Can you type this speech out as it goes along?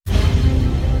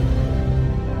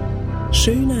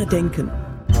Schöner Denken.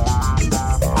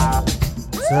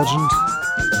 Sergeant,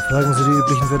 fragen Sie die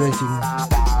üblichen Verdächtigen.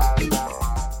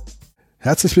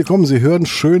 Herzlich willkommen, Sie hören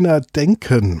Schöner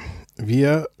Denken.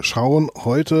 Wir schauen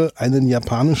heute einen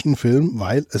japanischen Film,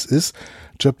 weil es ist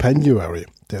Japanuary.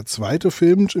 Der zweite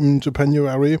Film im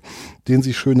Japanuary, den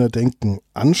sich Schöner Denken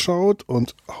anschaut.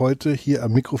 Und heute hier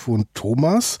am Mikrofon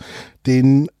Thomas,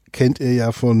 den kennt ihr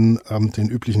ja von den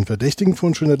üblichen Verdächtigen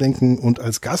von Schöner Denken. Und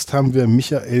als Gast haben wir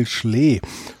Michael Schlee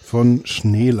von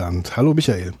Schneeland. Hallo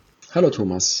Michael. Hallo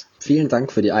Thomas, vielen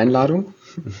Dank für die Einladung.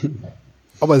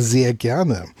 Aber sehr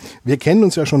gerne. Wir kennen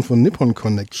uns ja schon von Nippon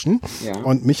Connection. Ja.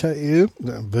 Und Michael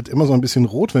wird immer so ein bisschen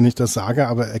rot, wenn ich das sage,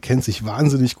 aber er kennt sich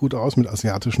wahnsinnig gut aus mit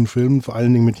asiatischen Filmen, vor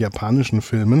allen Dingen mit japanischen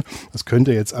Filmen. Das könnt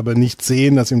ihr jetzt aber nicht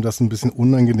sehen, dass ihm das ein bisschen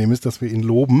unangenehm ist, dass wir ihn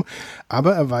loben.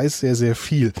 Aber er weiß sehr, sehr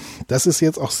viel. Das ist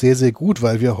jetzt auch sehr, sehr gut,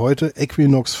 weil wir heute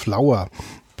EQUINOX Flower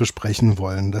besprechen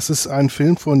wollen. Das ist ein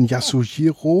Film von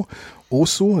Yasujiro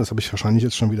Ozu. Das habe ich wahrscheinlich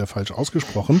jetzt schon wieder falsch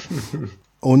ausgesprochen.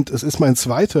 Und es ist mein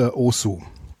zweiter Ozu.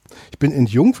 Ich bin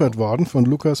entjungfert worden von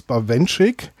Lukas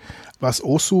Bawenschik. Was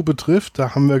Ozu betrifft,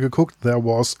 da haben wir geguckt, There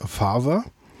Was a Father,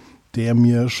 der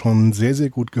mir schon sehr, sehr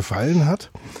gut gefallen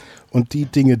hat. Und die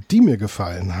Dinge, die mir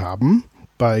gefallen haben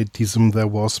bei diesem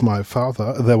There Was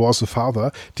a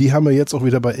Father, die haben mir jetzt auch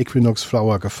wieder bei EQUINOX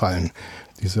Flower gefallen.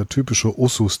 Dieser typische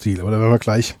Ozu-Stil. Aber da werden wir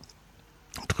gleich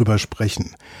drüber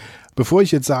sprechen. Bevor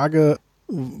ich jetzt sage,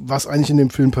 was eigentlich in dem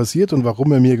Film passiert und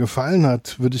warum er mir gefallen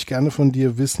hat, würde ich gerne von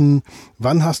dir wissen,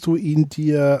 wann hast du ihn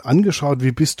dir angeschaut?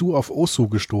 Wie bist du auf Ozu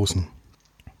gestoßen?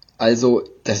 Also,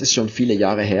 das ist schon viele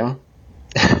Jahre her.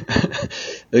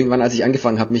 Irgendwann, als ich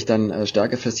angefangen habe, mich dann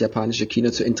stärker fürs japanische Kino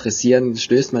zu interessieren,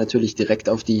 stößt man natürlich direkt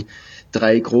auf die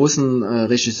drei großen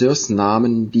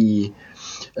Regisseursnamen, die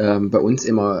bei uns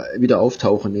immer wieder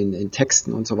auftauchen in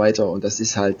Texten und so weiter. Und das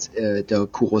ist halt der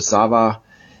Kurosawa,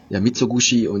 der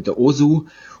Mitsugushi und der Ozu.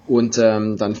 Und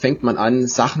dann fängt man an,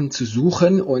 Sachen zu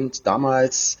suchen. Und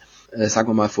damals, sagen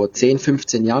wir mal vor 10,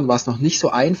 15 Jahren, war es noch nicht so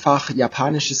einfach,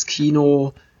 japanisches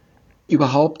Kino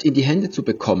überhaupt in die Hände zu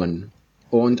bekommen.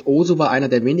 Und Ozu war einer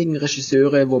der wenigen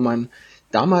Regisseure, wo man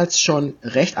damals schon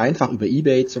recht einfach über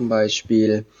eBay zum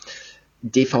Beispiel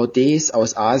DVDs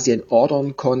aus Asien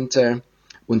ordern konnte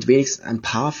und wenigstens ein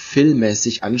paar Filme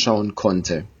sich anschauen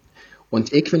konnte.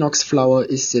 Und EQUINOX Flower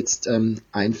ist jetzt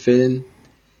ein Film,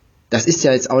 das ist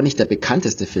ja jetzt auch nicht der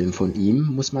bekannteste Film von ihm,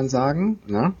 muss man sagen.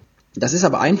 Ne? Das ist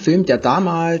aber ein Film, der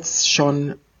damals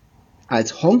schon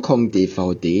als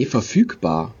Hongkong-DVD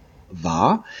verfügbar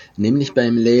war, nämlich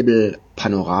beim Label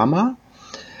Panorama.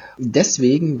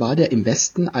 Deswegen war der im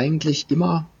Westen eigentlich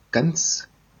immer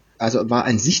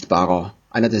war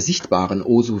einer der sichtbaren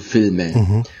Ozu-Filme.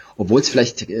 Mhm. Obwohl es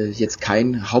vielleicht jetzt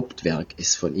kein Hauptwerk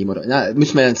ist von ihm.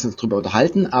 Müssen wir jetzt drüber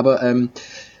unterhalten, aber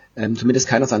zumindest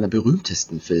keiner seiner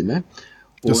berühmtesten Filme.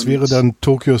 Das wäre dann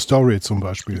Tokyo Story zum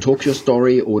Beispiel. Tokyo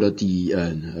Story oder die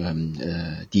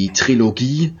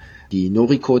Trilogie, die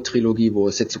Noriko-Trilogie, wo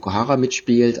Setsuko Hara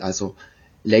mitspielt, also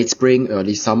Late Spring,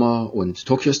 Early Summer und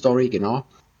Tokyo Story, genau.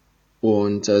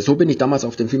 Und so bin ich damals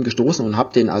auf den Film gestoßen und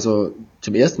habe den also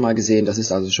zum ersten Mal gesehen, das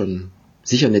ist also schon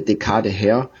sicher eine Dekade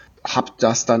her, hab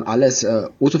das dann alles,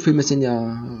 Ozu-Filme sind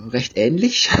ja recht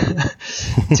ähnlich,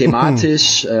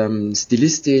 thematisch,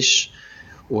 stilistisch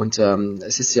und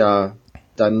es ist ja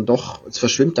dann doch, es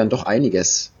verschwimmt dann doch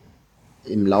einiges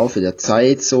im Laufe der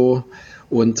Zeit so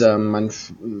und man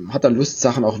hat dann Lust,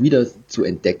 Sachen auch wieder zu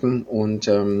entdecken und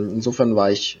insofern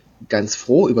war ich ganz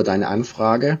froh über deine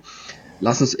Anfrage.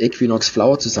 Lass uns EQUINOX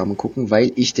Flower zusammen gucken,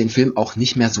 weil ich den Film auch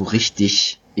nicht mehr so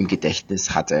richtig im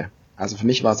Gedächtnis hatte. Also für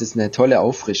mich war es jetzt eine tolle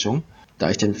Auffrischung,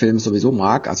 da ich den Film sowieso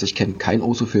mag. Also ich kenne keinen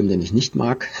Ozu-Film, den ich nicht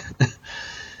mag.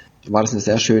 War das ein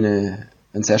sehr schöner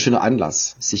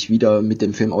Anlass, sich wieder mit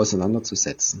dem Film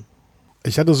auseinanderzusetzen.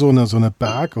 Ich hatte so eine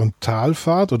Berg- und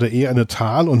Talfahrt oder eher eine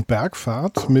Tal- und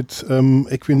Bergfahrt mit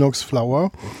EQUINOX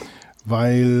Flower,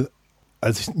 weil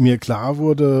als mir klar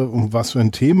wurde, um was für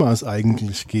ein Thema es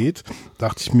eigentlich geht,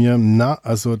 dachte ich mir,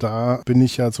 also da bin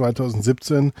ich ja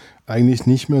 2017 eigentlich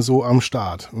nicht mehr so am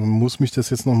Start. Muss mich das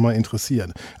jetzt nochmal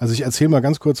interessieren. Also ich erzähle mal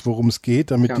ganz kurz, worum es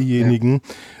geht, damit diejenigen,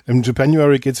 im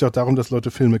Japanuary geht es ja auch darum, dass Leute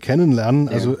Filme kennenlernen,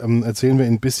 also erzählen wir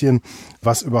ein bisschen,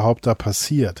 was überhaupt da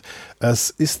passiert.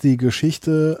 Es ist die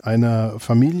Geschichte einer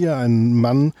Familie, ein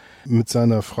Mann mit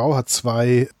seiner Frau hat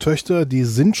 2 Töchter, die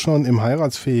sind schon im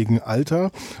heiratsfähigen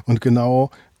Alter und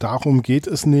genau darum geht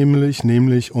es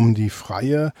nämlich um die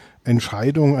freie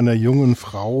Entscheidung einer jungen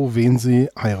Frau, wen sie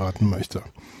heiraten möchte.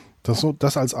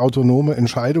 Das als autonome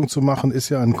Entscheidung zu machen, ist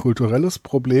ja ein kulturelles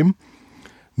Problem.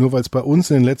 nur weil es bei uns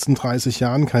in den letzten 30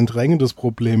 Jahren kein drängendes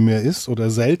Problem mehr ist oder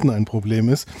selten ein Problem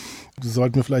ist,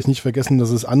 sollten wir vielleicht nicht vergessen, dass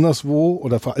es anderswo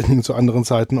oder vor allen Dingen zu anderen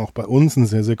Zeiten auch bei uns ein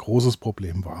sehr, sehr großes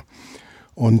Problem war.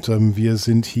 Und wir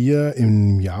sind hier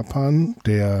in Japan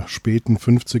der späten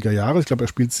 50er Jahre. Ich glaube, er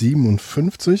spielt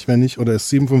 57, oder ist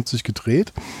 57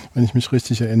 gedreht, wenn ich mich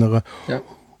richtig erinnere. Ja.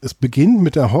 Es beginnt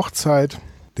mit der Hochzeit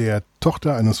der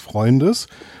Tochter eines Freundes,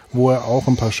 wo er auch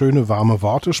ein paar schöne, warme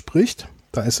Worte spricht.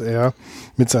 Da ist er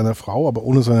mit seiner Frau, aber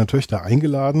ohne seine Töchter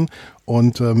eingeladen.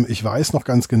 Und ich weiß noch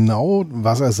ganz genau,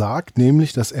 was er sagt,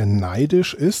 nämlich, dass er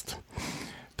neidisch ist,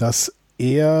 dass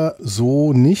er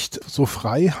so nicht so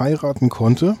frei heiraten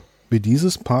konnte, wie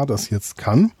dieses Paar das jetzt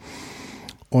kann.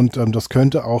 Und das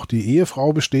könnte auch die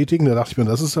Ehefrau bestätigen. Da dachte ich mir,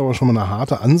 das ist aber schon mal eine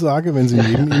harte Ansage, wenn sie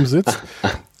neben ihm sitzt.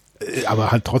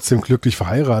 Aber halt trotzdem glücklich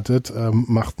verheiratet,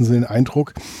 machten sie den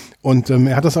Eindruck. Und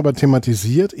er hat das aber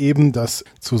thematisiert eben, dass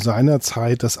zu seiner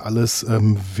Zeit das alles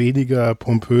weniger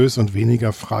pompös und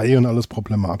weniger frei und alles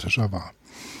problematischer war.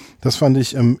 Das fand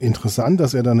ich interessant,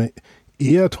 dass er da eine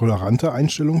eher tolerante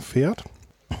Einstellung fährt.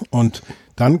 Und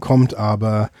dann kommt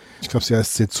aber, ich glaube, sie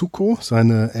heißt Setsuko,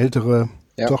 seine ältere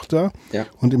Tochter. Ja.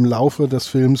 Und im Laufe des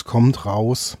Films kommt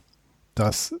raus,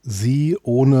 dass sie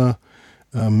ohne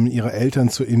ihre Eltern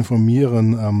zu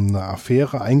informieren, eine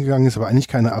Affäre eingegangen ist, aber eigentlich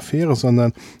keine Affäre,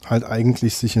 sondern halt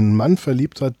eigentlich sich in einen Mann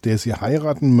verliebt hat, der sie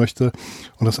heiraten möchte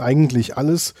und das eigentlich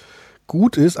alles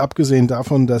gut ist, abgesehen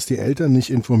davon, dass die Eltern nicht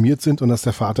informiert sind und dass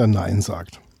der Vater Nein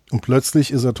sagt. Und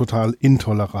plötzlich ist er total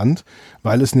intolerant,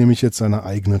 weil es nämlich jetzt seine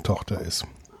eigene Tochter ist.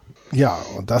 Ja,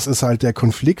 und das ist halt der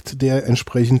Konflikt, der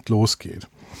entsprechend losgeht.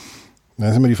 Da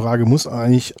ist immer die Frage, muss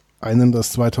eigentlich einen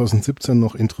das 2017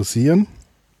 noch interessieren?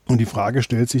 Und die Frage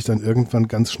stellt sich dann irgendwann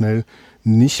ganz schnell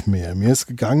nicht mehr. Mir ist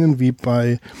gegangen wie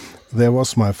bei There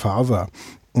Was My Father.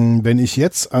 Wenn ich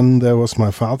jetzt an There Was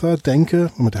My Father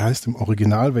denke, und der heißt im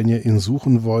Original, wenn ihr ihn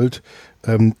suchen wollt,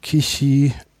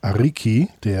 Kishi Ariki,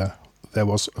 der There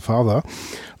Was a Father.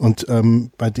 Und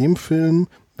bei dem Film,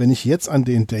 wenn ich jetzt an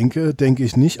den denke, denke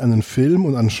ich nicht an den Film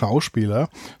und an Schauspieler,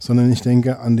 sondern ich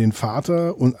denke an den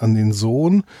Vater und an den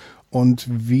Sohn und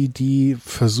wie die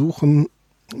versuchen,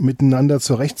 miteinander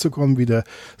zurechtzukommen, wie der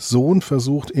Sohn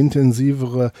versucht,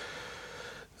 intensivere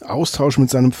Austausch mit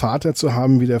seinem Vater zu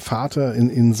haben, wie der Vater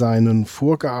in seinen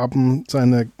Vorgaben,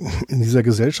 in dieser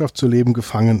Gesellschaft zu leben,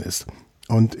 gefangen ist.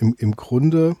 Und im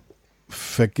Grunde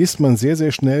vergisst man sehr,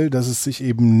 sehr schnell, dass es sich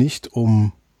eben nicht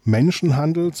um Menschen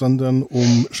handelt, sondern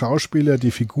um Schauspieler,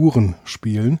 die Figuren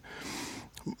spielen.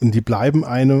 Und die bleiben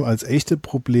einem als echte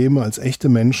Probleme, als echte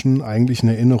Menschen eigentlich in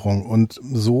Erinnerung. Und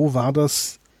so war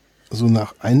das so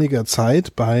nach einiger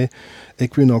Zeit bei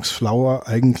Equinox Flower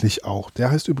eigentlich auch.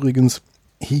 Der heißt übrigens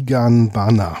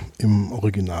Higanbana im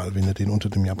Original, wenn ihr den unter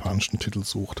dem japanischen Titel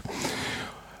sucht.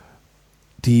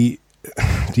 Die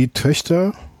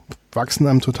Töchter wachsen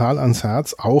einem total ans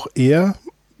Herz, auch er,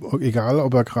 egal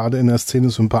ob er gerade in der Szene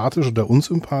sympathisch oder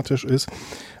unsympathisch ist,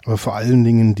 aber vor allen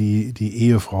Dingen die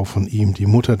Ehefrau von ihm, die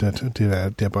Mutter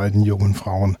der beiden jungen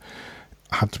Frauen,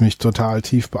 hat mich total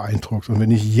tief beeindruckt. Und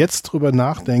wenn ich jetzt drüber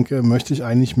nachdenke, möchte ich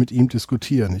eigentlich mit ihm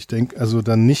diskutieren. Ich denke also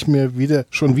dann nicht mehr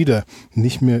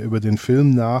nicht mehr über den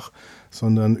Film nach,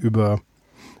 sondern über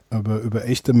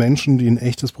echte Menschen, die ein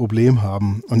echtes Problem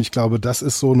haben. Und ich glaube, das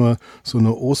ist so eine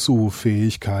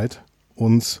Ozu-Fähigkeit,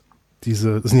 uns das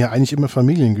sind ja eigentlich immer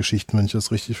Familiengeschichten, wenn ich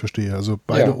das richtig verstehe. Also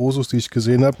beide Ozus, die ich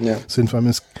gesehen habe, sind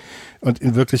Familien. Und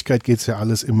in Wirklichkeit geht es ja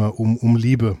alles immer um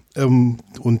Liebe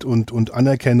und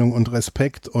Anerkennung und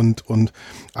Respekt und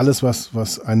alles,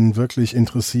 was einen wirklich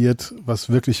interessiert, was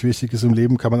wirklich wichtig ist im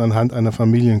Leben, kann man anhand einer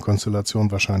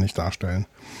Familienkonstellation wahrscheinlich darstellen.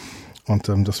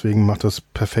 Und deswegen macht das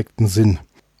perfekten Sinn.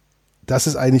 Das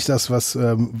ist eigentlich das, was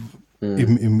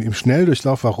im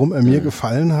Schnelldurchlauf, warum er mir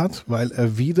gefallen hat, weil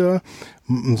er wieder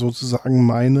sozusagen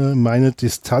meine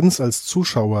Distanz als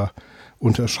Zuschauer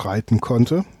unterschreiten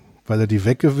konnte, weil er die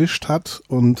weggewischt hat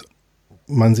und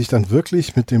man sich dann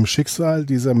wirklich mit dem Schicksal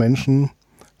dieser Menschen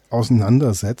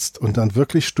auseinandersetzt und dann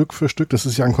wirklich Stück für Stück, das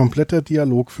ist ja ein kompletter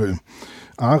Dialogfilm.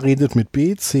 A redet mit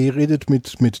B, C redet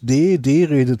mit D, D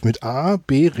redet mit A,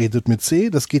 B redet mit C.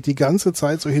 Das geht die ganze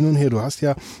Zeit so hin und her. Du hast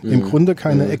ja im Grunde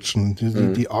keine Action.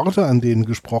 Die Orte, an denen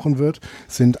gesprochen wird,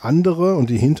 sind andere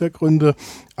und die Hintergründe,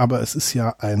 aber es ist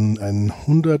ja ein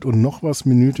 100 und noch was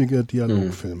minütiger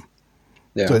Dialogfilm.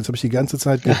 Ja. So, jetzt habe ich die ganze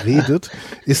Zeit geredet.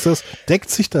 Deckt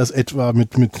sich das etwa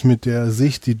mit der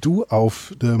Sicht, die du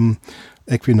auf dem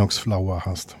Equinox Flower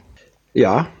hast?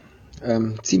 Ja,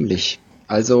 ziemlich.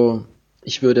 Also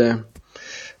ich würde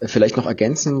vielleicht noch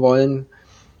ergänzen wollen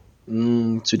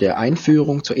zu der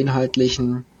Einführung, zur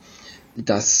inhaltlichen,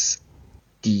 dass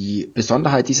Die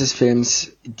Besonderheit dieses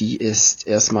Films, die ist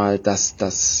erstmal, dass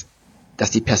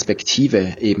die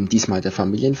Perspektive eben diesmal der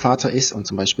Familienvater ist und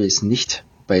zum Beispiel es nicht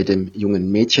bei dem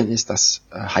jungen Mädchen ist, das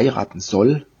heiraten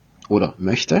soll oder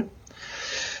möchte.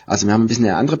 Also wir haben ein bisschen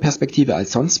eine andere Perspektive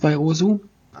als sonst bei Ozu.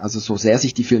 Also so sehr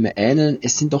sich die Filme ähneln,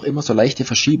 es sind doch immer so leichte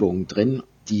Verschiebungen drin,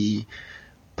 die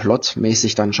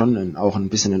plotmäßig dann schon auch ein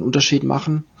bisschen einen Unterschied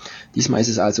machen. Diesmal ist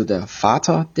es also der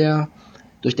Vater,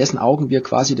 durch dessen Augen wir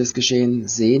quasi das Geschehen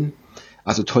sehen.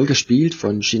 Also toll gespielt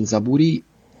von Shin Saburi,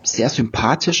 sehr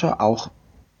sympathischer, auch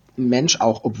Mensch,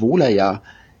 auch obwohl er ja,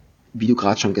 wie du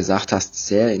gerade schon gesagt hast,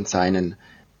 sehr in seinen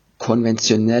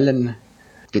konventionellen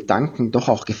Gedanken doch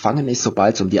auch gefangen ist,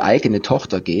 sobald es um die eigene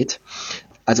Tochter geht.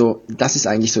 Also das ist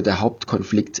eigentlich so der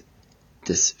Hauptkonflikt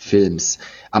des Films.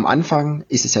 Am Anfang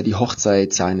ist es ja die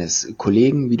Hochzeit seines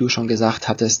Kollegen, wie du schon gesagt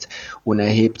hattest, und er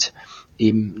hebt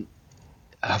eben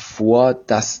hervor,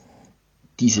 dass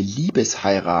diese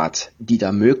Liebesheirat, die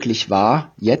da möglich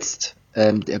war, jetzt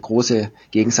der große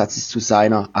Gegensatz ist zu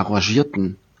seiner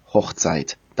arrangierten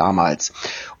Hochzeit damals.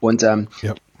 Und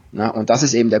und das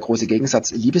ist eben der große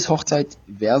Gegensatz, Liebeshochzeit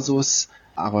versus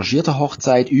arrangierte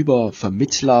Hochzeit über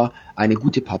Vermittler, eine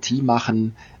gute Partie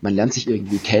machen, man lernt sich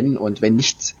irgendwie kennen und wenn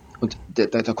nichts, und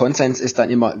der Konsens ist dann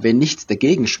immer, wenn nichts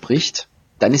dagegen spricht,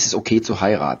 dann ist es okay zu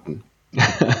heiraten.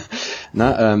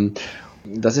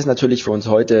 Das ist natürlich für uns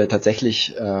heute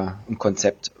tatsächlich ein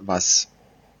Konzept,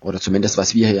 oder zumindest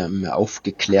was wir hier im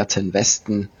aufgeklärten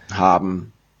Westen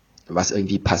haben, was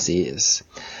irgendwie passé ist.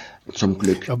 Zum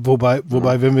Glück. Wobei,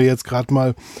 wenn wir jetzt gerade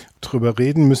mal drüber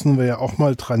reden, müssen wir ja auch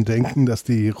mal dran denken, dass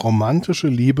die romantische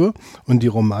Liebe und die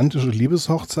romantische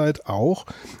Liebeshochzeit auch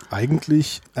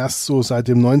eigentlich erst so seit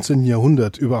dem 19.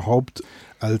 Jahrhundert überhaupt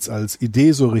als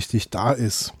Idee so richtig da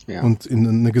ist und in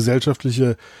eine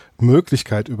gesellschaftliche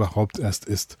Möglichkeit überhaupt erst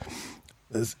ist.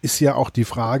 Es ist ja auch die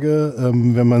Frage,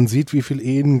 wenn man sieht, wie viele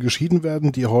Ehen geschieden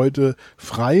werden, die heute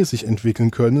frei sich entwickeln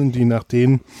können,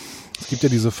 es gibt ja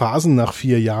diese Phasen nach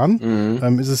 4 Jahren,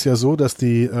 ist es ja so, dass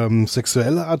die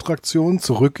sexuelle Attraktion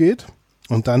zurückgeht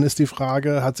und dann ist die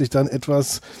Frage, hat sich dann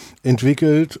etwas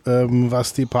entwickelt,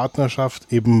 was die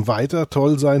Partnerschaft eben weiter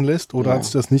toll sein lässt oder hat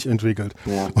sich das nicht entwickelt?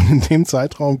 Ja. Und in dem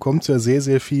Zeitraum kommt es ja sehr,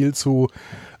 sehr viel zu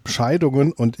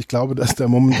Scheidungen und ich glaube, dass da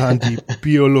momentan die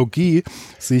Biologie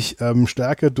sich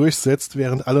stärker durchsetzt,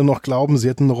 während alle noch glauben, sie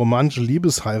hätten eine romantische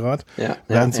Liebesheirat,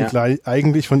 werden sie gleich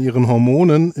eigentlich von ihren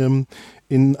Hormonen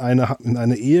in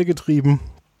eine Ehe getrieben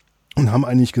und haben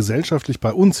eigentlich gesellschaftlich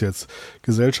bei uns jetzt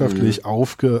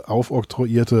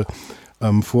aufoktroyierte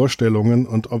Vorstellungen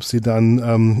und ob das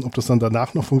dann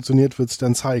danach noch funktioniert, wird sich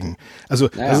dann zeigen. Also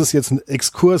das ist jetzt ein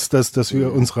Exkurs, dass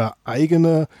wir unsere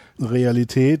eigene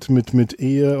Realität mit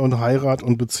Ehe und Heirat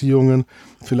und Beziehungen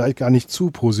vielleicht gar nicht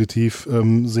zu positiv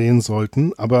sehen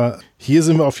sollten. Aber hier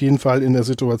sind wir auf jeden Fall in der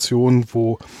Situation,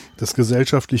 wo das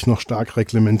gesellschaftlich noch stark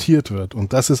reglementiert wird.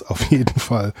 Und das ist auf jeden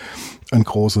Fall ein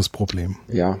großes Problem.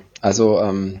 Ja, also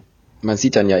man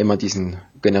sieht dann ja immer diesen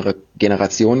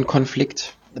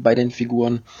Generationenkonflikt bei den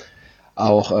Figuren.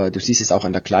 Auch du siehst es auch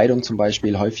an der Kleidung zum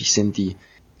Beispiel. Häufig sind die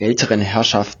älteren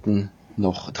Herrschaften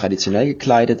noch traditionell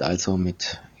gekleidet, also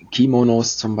mit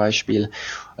Kimonos zum Beispiel.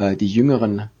 Die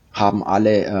Jüngeren haben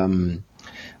alle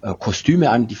Kostüme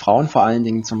an, die Frauen vor allen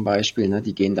Dingen zum Beispiel. Ne,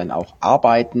 die gehen dann auch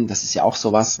arbeiten. Das ist ja auch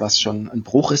sowas, was schon ein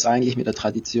Bruch ist eigentlich mit der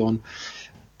Tradition.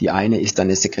 Die eine ist dann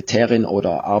eine Sekretärin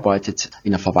oder arbeitet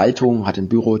in der Verwaltung, hat einen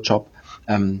Bürojob.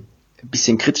 Ein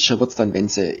bisschen kritischer wird's dann, wenn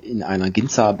sie in einer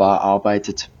Ginza-Bar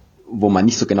arbeitet, wo man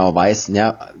nicht so genau weiß,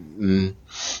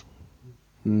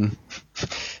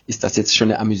 ist das jetzt schon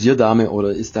eine Amüsierdame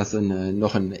oder ist das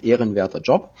noch ein ehrenwerter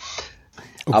Job?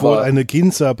 Obwohl eine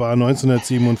Ginza-Bar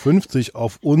 1957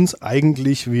 auf uns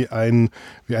eigentlich wie eine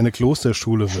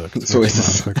Klosterschule wirkt. So ist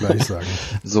es. Vergleich sagen.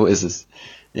 So ist es,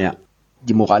 ja.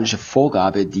 Die moralische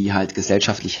Vorgabe, die halt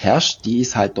gesellschaftlich herrscht, die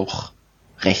ist halt doch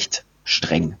recht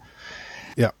streng.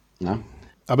 Ja.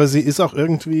 Aber sie ist auch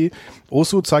irgendwie,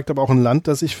 Ozu zeigt aber auch ein Land,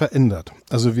 das sich verändert.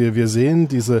 Also wir sehen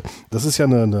das ist ja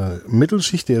eine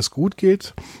Mittelschicht, der es gut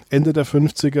geht, Ende der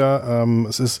 50er.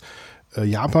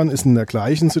 Japan ist in der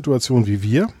gleichen Situation wie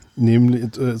wir,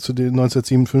 nämlich zu den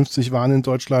 1957 waren in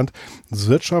Deutschland. Das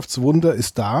Wirtschaftswunder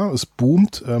ist da, es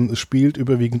boomt, es spielt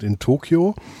überwiegend in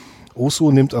Tokio.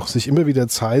 Ozu nimmt auch sich immer wieder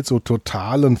Zeit, so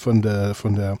Totalen von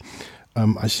der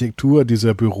Architektur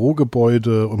dieser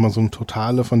Bürogebäude und man so ein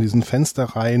Totale von diesen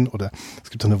Fensterreihen oder es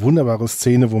gibt eine wunderbare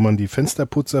Szene, wo man die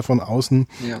Fensterputzer von außen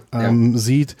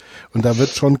sieht und da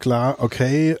wird schon klar,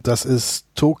 okay, das ist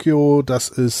Tokio, das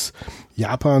ist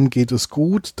Japan, geht es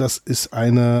gut, das ist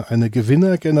eine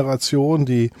Gewinnergeneration,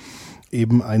 die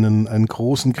eben einen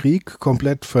großen Krieg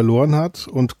komplett verloren hat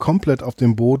und komplett auf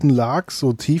dem Boden lag,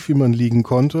 so tief wie man liegen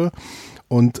konnte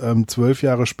und 12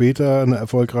 Jahre später eine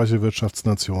erfolgreiche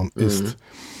Wirtschaftsnation ist.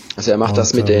 Also er macht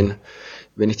das mit den,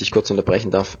 wenn ich dich kurz unterbrechen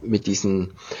darf, mit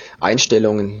diesen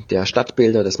Einstellungen der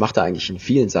Stadtbilder, das macht er eigentlich in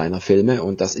vielen seiner Filme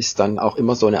und das ist dann auch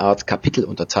immer so eine Art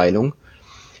Kapitelunterteilung,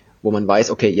 wo man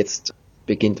weiß, okay, jetzt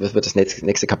wird das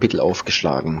nächste Kapitel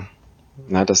aufgeschlagen.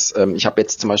 Na, ich habe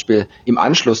jetzt zum Beispiel im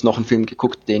Anschluss noch einen Film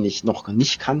geguckt, den ich noch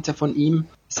nicht kannte von ihm,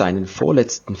 seinen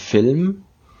vorletzten Film,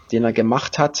 den er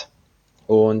gemacht hat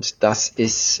und das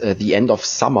ist The End of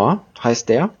Summer, heißt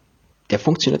der. Der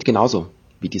funktioniert genauso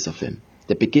wie dieser Film.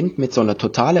 Der beginnt mit so einer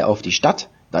Totale auf die Stadt,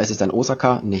 da ist es dann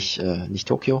Osaka, nicht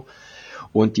Tokio.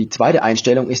 Und die zweite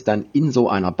Einstellung ist dann in so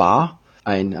einer Bar,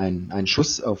 ein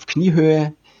Schuss auf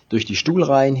Kniehöhe, durch die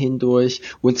Stuhlreihen hindurch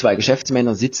und zwei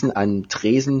Geschäftsmänner sitzen an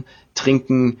Tresen,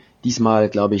 trinken diesmal,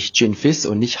 glaube ich, Gin Fizz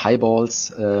und nicht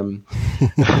Highballs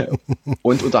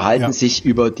und unterhalten sich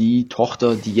über die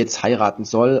Tochter, die jetzt heiraten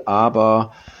soll,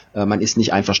 aber man ist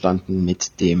nicht einverstanden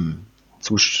mit dem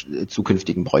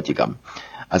zukünftigen Bräutigam.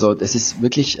 Also das ist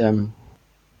wirklich,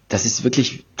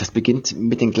 das beginnt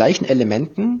mit den gleichen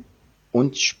Elementen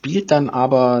und spielt dann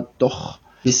aber doch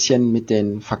bisschen mit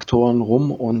den Faktoren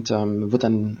rum und wird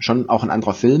dann schon auch ein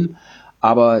anderer Film,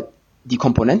 aber die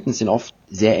Komponenten sind oft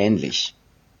sehr ähnlich.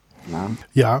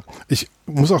 Ja, ich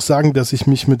muss auch sagen, dass ich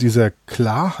mich mit dieser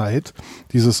Klarheit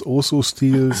dieses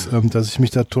Ozu-Stils, dass ich mich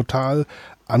da total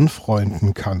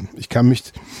anfreunden kann.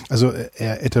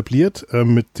 Er etabliert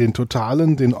mit den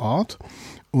Totalen den Ort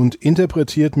und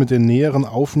interpretiert mit den näheren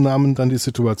Aufnahmen dann die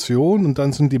Situation und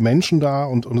dann sind die Menschen da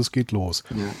und es geht los.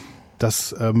 Ja.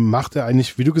 Das macht er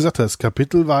eigentlich, wie du gesagt hast,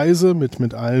 kapitelweise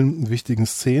mit allen wichtigen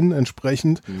Szenen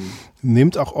entsprechend.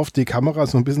 Nimmt auch oft die Kamera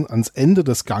so ein bisschen ans Ende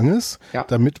des Ganges,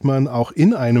 damit man auch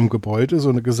in einem Gebäude so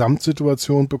eine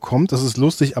Gesamtsituation bekommt. Das ist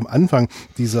lustig am Anfang.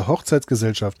 Diese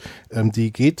Hochzeitsgesellschaft,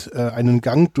 die geht einen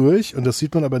Gang durch und das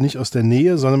sieht man aber nicht aus der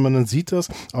Nähe, sondern man sieht das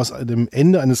aus dem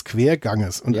Ende eines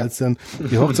Querganges. Und als dann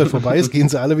die Hochzeit vorbei ist, gehen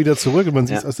sie alle wieder zurück und man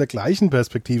sieht es aus der gleichen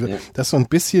Perspektive. Ja. Das ist so ein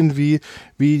bisschen wie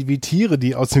Tiere,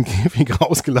 die aus dem Käfig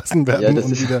rausgelassen werden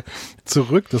und wieder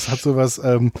zurück. Das hat so was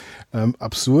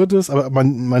Absurdes, aber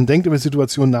man denkt über die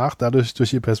Situation nach, durch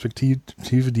die Perspektive,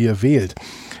 die er wählt.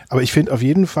 Aber ich finde auf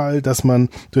jeden Fall, dass man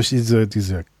durch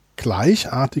diese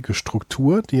gleichartige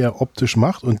Struktur, die er optisch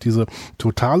macht und diese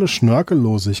totale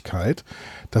Schnörkellosigkeit,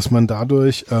 dass man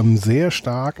dadurch sehr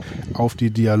stark auf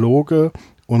die Dialoge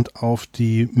und auf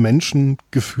die Menschen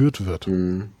geführt wird.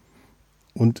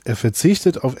 Und er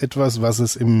verzichtet auf etwas, was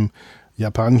es im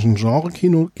japanischen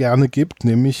Genre-Kino gerne gibt,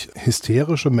 nämlich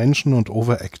hysterische Menschen und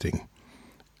Overacting.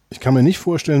 Ich kann mir nicht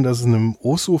vorstellen, dass es in einem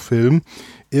Ozu-Film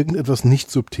irgendetwas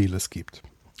nicht Subtiles gibt.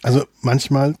 Also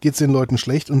manchmal geht es den Leuten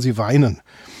schlecht und sie weinen.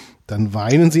 Dann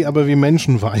weinen sie aber wie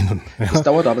Menschen weinen. Ja. Es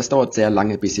dauert sehr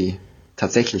lange, bis sie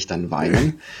tatsächlich dann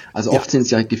weinen. Also oft sind es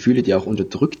ja Gefühle, die auch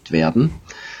unterdrückt werden,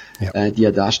 die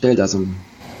er darstellt. Also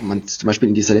zum Beispiel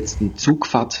in dieser letzten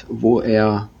Zugfahrt, wo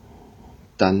er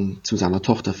dann zu seiner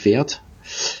Tochter fährt,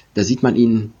 da sieht man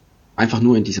ihn einfach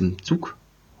nur in diesem Zug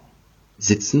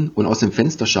sitzen und aus dem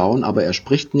Fenster schauen, aber er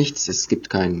spricht nichts, es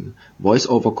gibt keinen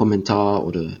Voice-Over-Kommentar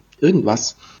oder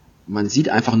irgendwas. Man sieht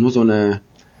einfach nur so eine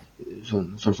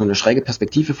schräge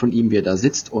Perspektive von ihm, wie er da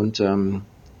sitzt und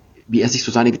wie er sich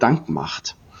so seine Gedanken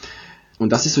macht.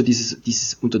 Und das ist so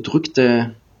dieses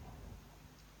unterdrückte,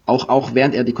 auch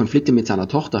während er die Konflikte mit seiner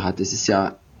Tochter hat, es ist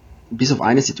ja bis auf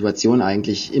eine Situation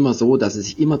eigentlich immer so, dass er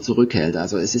sich immer zurückhält.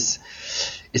 Also es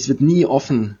wird nie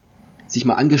offen sich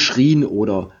mal angeschrien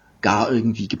oder gar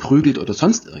irgendwie geprügelt oder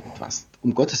sonst irgendwas.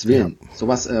 Um Gottes Willen. Ja.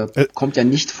 Sowas kommt ja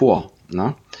nicht vor.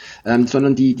 Ne?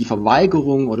 Sondern die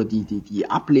Verweigerung oder die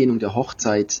Ablehnung der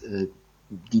Hochzeit,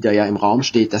 die da ja im Raum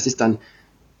steht, das ist dann,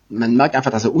 man merkt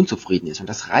einfach, dass er unzufrieden ist. Und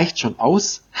das reicht schon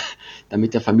aus,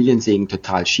 damit der Familiensegen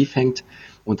total schief hängt.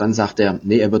 Und dann sagt er,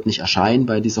 nee, er wird nicht erscheinen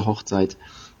bei dieser Hochzeit.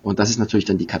 Und das ist natürlich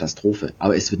dann die Katastrophe.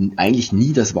 Aber es wird eigentlich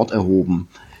nie das Wort erhoben.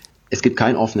 Es gibt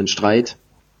keinen offenen Streit.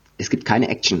 Es gibt keine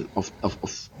Action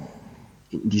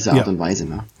in dieser Art und Weise.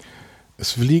 Ne?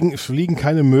 Es fliegen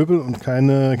keine Möbel und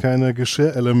keine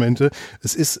Geschirrelemente.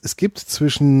 Es gibt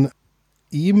zwischen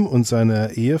ihm und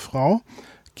seiner Ehefrau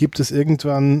gibt es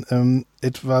irgendwann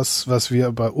etwas, was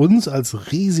wir bei uns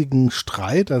als riesigen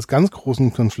Streit, als ganz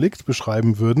großen Konflikt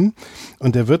beschreiben würden.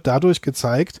 Und der wird dadurch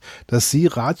gezeigt, dass sie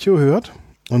Radio hört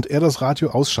und er das Radio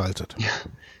ausschaltet.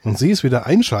 und sie es wieder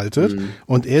einschaltet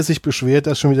und er sich beschwert,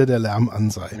 dass schon wieder der Lärm an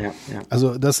sei. Ja, ja.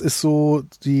 Also das ist so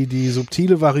die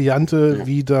subtile Variante,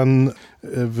 wie dann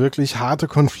wirklich harte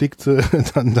Konflikte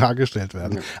dann dargestellt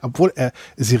werden. Ja. Obwohl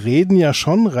sie reden ja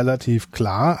schon relativ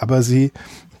klar, aber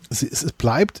es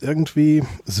bleibt irgendwie,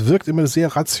 es wirkt immer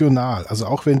sehr rational. Also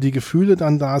auch wenn die Gefühle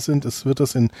dann da sind, es wird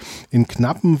das in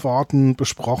knappen Worten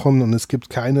besprochen und es gibt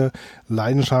keine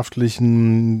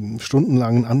leidenschaftlichen,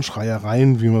 stundenlangen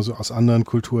Anschreiereien, wie man so aus anderen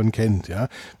Kulturen kennt. Ja,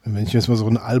 wenn ich mir jetzt mal so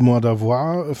einen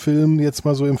Almodovar-Film jetzt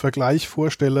mal so im Vergleich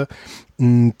vorstelle,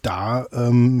 da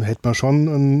hätte man schon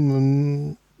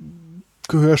einen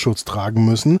Gehörschutz tragen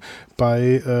müssen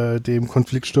bei dem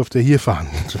Konfliktstoff, der hier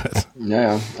verhandelt wird.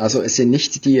 Ja, also es sind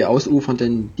nicht die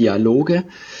ausufernden Dialoge,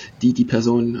 die die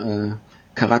Person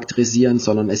charakterisieren,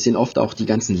 sondern es sind oft auch die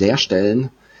ganzen Leerstellen,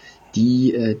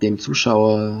 die dem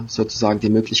Zuschauer sozusagen die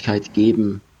Möglichkeit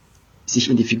geben, sich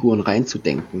in die Figuren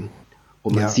reinzudenken.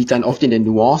 Und man sieht dann oft in den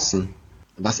Nuancen,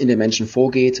 was in den Menschen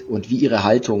vorgeht und wie ihre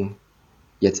Haltung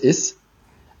jetzt ist,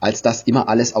 als dass immer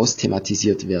alles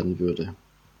austhematisiert werden würde.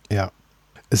 Ja.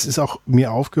 Es ist auch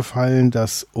mir aufgefallen,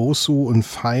 dass Ozu ein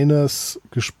feines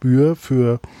Gespür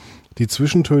für die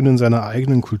Zwischentöne in seiner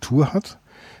eigenen Kultur hat.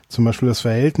 Zum Beispiel das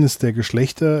Verhältnis der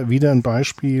Geschlechter, wieder ein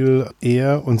Beispiel,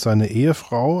 er und seine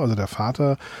Ehefrau, also der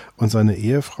Vater und seine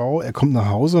Ehefrau. Er kommt nach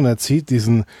Hause und er zieht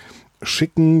diesen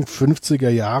schicken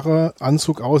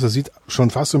 50er-Jahre-Anzug aus. Er sieht schon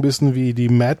fast so ein bisschen wie die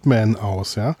Madman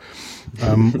aus, ja.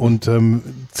 Und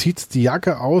zieht die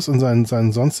Jacke aus und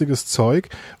sein sonstiges Zeug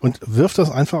und wirft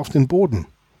das einfach auf den Boden.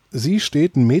 Sie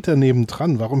steht einen Meter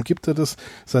nebendran. Warum gibt er das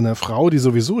seiner Frau, die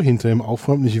sowieso hinter ihm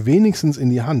aufräumt, nicht wenigstens in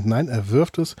die Hand? Nein, er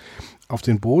wirft es auf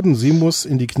den Boden. Sie muss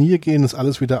in die Knie gehen, es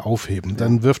alles wieder aufheben.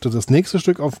 Dann wirft er das nächste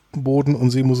Stück auf den Boden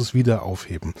und sie muss es wieder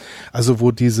aufheben. Also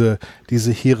wo diese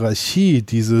Hierarchie,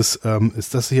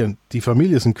 ist das hier, die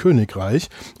Familie ist ein Königreich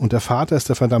und der Vater ist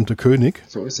der verdammte König.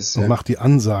 So ist es. Und macht die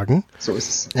Ansagen. So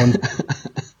ist es.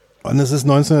 Und es ist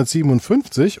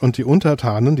 1957 und die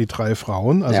Untertanen, die 3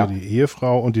 Frauen, also die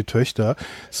Ehefrau und die Töchter,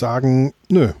 sagen,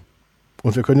 nö.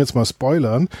 Und wir können jetzt mal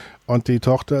spoilern. Und die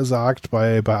Tochter sagt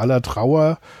bei aller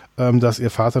Trauer, dass ihr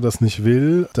Vater das nicht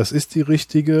will. Das ist die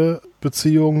richtige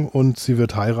Beziehung und sie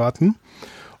wird heiraten.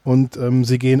 Und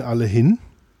sie gehen alle hin,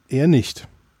 er nicht.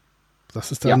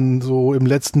 Das ist dann so im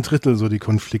letzten Drittel so die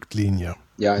Konfliktlinie.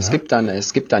 Ja, es gibt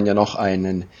dann ja noch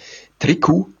einen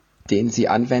Triku, den sie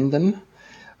anwenden,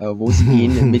 wo sie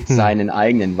ihn mit seinen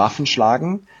eigenen Waffen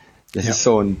schlagen. Das ist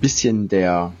so ein bisschen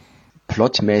der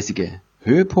plotmäßige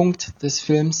Höhepunkt des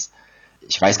Films.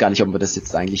 Ich weiß gar nicht, ob wir das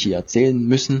jetzt eigentlich hier erzählen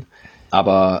müssen,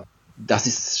 aber das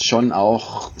ist schon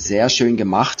auch sehr schön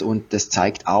gemacht und das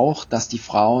zeigt auch, dass die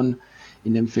Frauen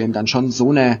in dem Film dann schon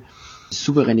so eine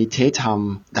Souveränität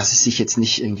haben, dass sie sich jetzt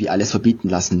nicht irgendwie alles verbieten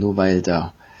lassen, nur weil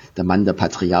der Mann der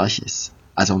Patriarch ist.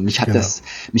 Also mich hat es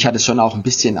schon auch ein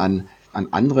bisschen an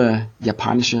andere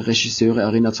japanische Regisseure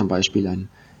erinnert, zum Beispiel an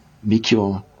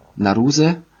Mikio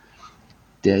Naruse.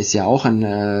 Der ist ja auch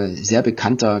ein sehr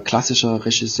bekannter klassischer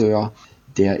Regisseur,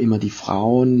 der immer die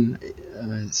Frauen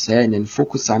sehr in den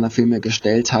Fokus seiner Filme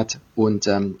gestellt hat. Und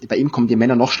bei ihm kommen die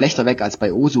Männer noch schlechter weg als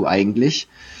bei Ozu eigentlich.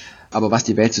 Aber was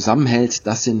die Welt zusammenhält,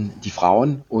 das sind die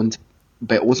Frauen. Und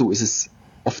bei Ozu ist es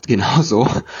oft genauso.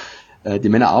 Die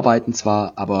Männer arbeiten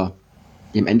zwar, aber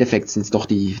im Endeffekt sind es doch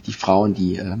die Frauen,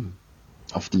 die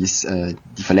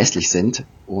verlässlich sind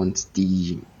und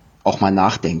die auch mal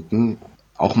nachdenken,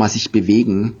 auch mal sich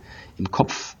bewegen im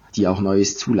Kopf, die auch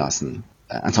Neues zulassen.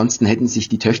 Ansonsten hätten sich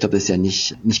die Töchter das ja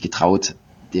nicht getraut,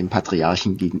 dem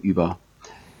Patriarchen gegenüber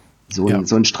so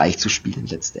einen Streich zu spielen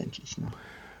letztendlich. Ne?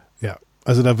 Ja,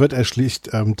 also da wird er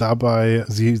schlicht dabei,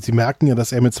 sie merken ja,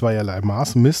 dass er mit zweierlei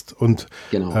Maß misst und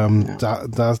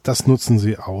das nutzen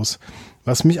sie aus.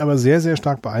 Was mich aber sehr, sehr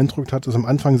stark beeindruckt hat, ist, am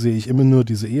Anfang sehe ich immer nur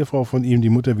diese Ehefrau von ihm, die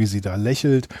Mutter, wie sie da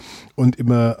lächelt und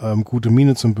immer gute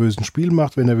Miene zum bösen Spiel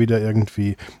macht, wenn er wieder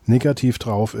irgendwie negativ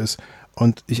drauf ist.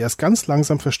 Und ich erst ganz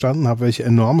langsam verstanden habe, welche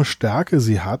enorme Stärke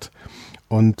sie hat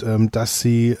und dass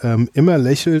sie immer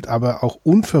lächelt, aber auch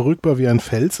unverrückbar wie ein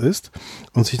Fels ist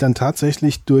und sich dann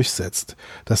tatsächlich durchsetzt,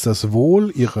 dass das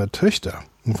Wohl ihrer Töchter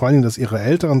und vor allen Dingen, dass ihre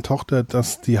älteren Tochter,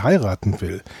 dass die heiraten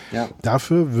will,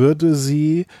 dafür würde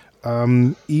sie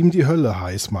ihm die Hölle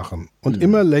heiß machen und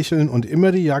immer lächeln und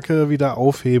immer die Jacke wieder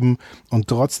aufheben und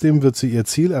trotzdem wird sie ihr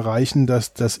Ziel erreichen,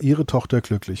 dass ihre Tochter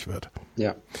glücklich wird.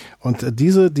 Ja. Und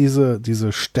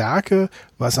diese Stärke,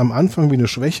 was am Anfang wie eine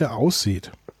Schwäche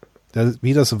aussieht,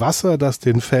 wie das Wasser, das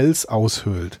den Fels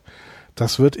aushöhlt,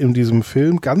 das wird in diesem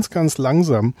Film ganz, ganz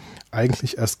langsam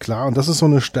eigentlich erst klar. Und das ist so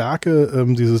eine Stärke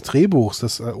dieses Drehbuchs,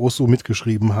 das Ozu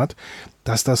mitgeschrieben hat,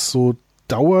 dass das so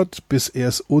dauert, bis er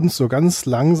es uns so ganz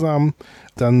langsam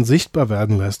dann sichtbar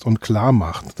werden lässt und klar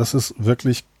macht. Das ist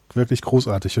wirklich, wirklich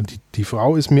großartig. Und die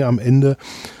Frau ist mir am Ende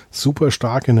super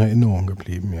stark in Erinnerung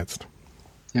geblieben jetzt.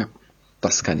 Ja,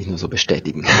 das kann ich nur so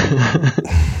bestätigen.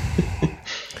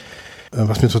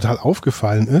 Was mir total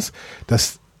aufgefallen ist,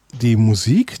 dass die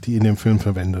Musik, die in dem Film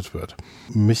verwendet wird,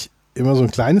 mich immer so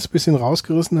ein kleines bisschen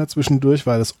rausgerissen hat zwischendurch,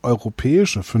 weil es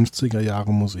europäische 50er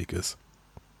Jahre Musik ist.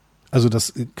 Also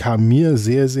das kam mir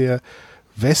sehr, sehr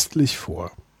westlich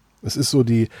vor. Es ist so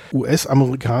die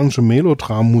US-amerikanische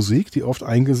Melodram-Musik, die oft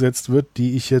eingesetzt wird,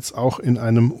 die ich jetzt auch in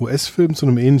einem US-Film zu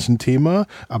einem ähnlichen Thema,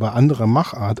 aber anderer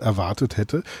Machart erwartet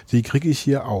hätte. Die kriege ich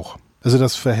hier auch. Also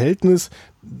das Verhältnis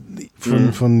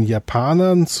von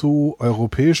Japanern zu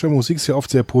europäischer Musik ist ja oft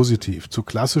sehr positiv, zu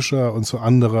klassischer und zu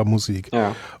anderer Musik.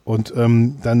 Ja. Und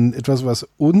dann etwas, was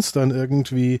uns dann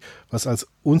irgendwie, was als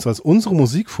unsere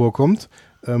Musik vorkommt,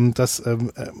 das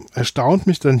erstaunt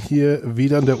mich dann hier, wie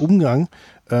dann der Umgang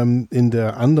in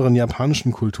der anderen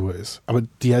japanischen Kultur ist. Aber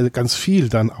die ja ganz viel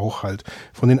dann auch halt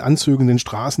von den Anzügen, den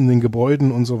Straßen, den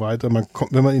Gebäuden und so weiter.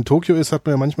 Wenn man in Tokio ist, hat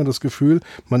man ja manchmal das Gefühl,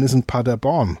 man ist in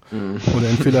Paderborn oder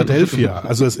in Philadelphia.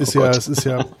 Also das ist ja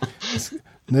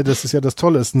das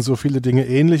Tolle. Es sind so viele Dinge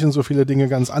ähnlich und so viele Dinge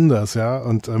ganz anders, ja.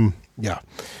 Und ja.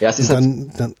 Ja, es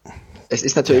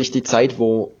ist natürlich die Zeit,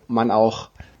 wo man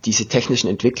auch diese technischen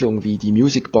Entwicklungen wie die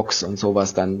Musicbox und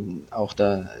sowas dann auch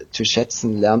da zu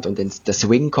schätzen lernt und der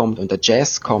Swing kommt und der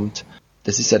Jazz kommt.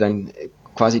 Das ist ja dann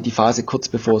quasi die Phase kurz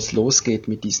bevor es losgeht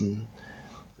mit diesen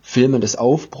Filmen des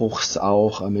Aufbruchs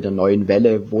auch, mit der neuen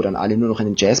Welle, wo dann alle nur noch in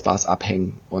den Jazzbars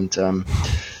abhängen und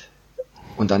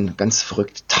dann ganz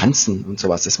verrückt tanzen und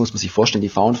sowas. Das muss man sich vorstellen. Die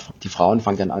Frauen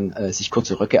fangen dann an, sich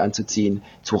kurze Röcke anzuziehen,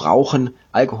 zu rauchen,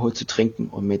 Alkohol zu trinken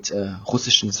und mit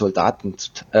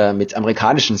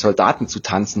amerikanischen Soldaten zu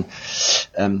tanzen.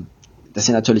 Das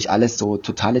sind natürlich alles so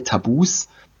totale Tabus,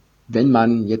 wenn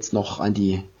man jetzt noch an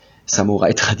die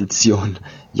Samurai-Tradition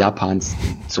Japans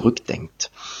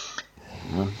zurückdenkt.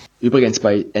 Ja. Übrigens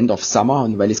bei End of Summer,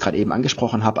 und weil ich es gerade eben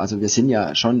angesprochen habe, also wir sind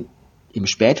ja schon im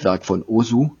Spätwerk von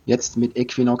Ozu, jetzt mit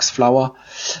Equinox Flower,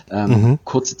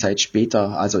 kurze Zeit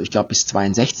später, also ich glaube bis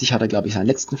 62 hat er, glaube ich, seinen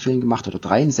letzten Film gemacht oder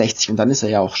 63 und dann ist er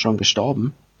ja auch schon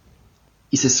gestorben.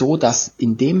 Ist es so, dass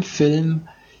in dem Film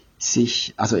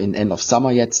also in End of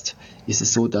Summer jetzt, ist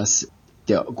es so, dass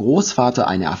der Großvater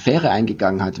eine Affäre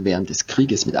eingegangen hat während des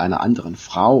Krieges mit einer anderen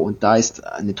Frau und da ist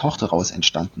eine Tochter raus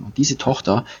entstanden und diese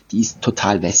Tochter, die ist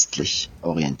total westlich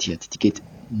orientiert, die geht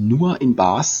nur in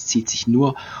Bars, zieht sich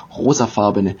nur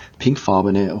rosafarbene,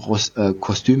 pinkfarbene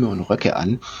Kostüme und Röcke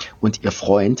an und ihr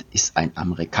Freund ist ein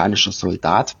amerikanischer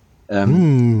Soldat.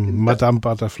 Madame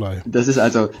Butterfly. Das ist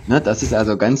also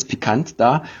ganz pikant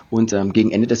da und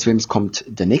gegen Ende des Films kommt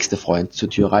der nächste Freund zur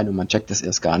Tür rein und man checkt das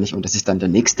erst gar nicht und das ist dann der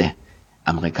nächste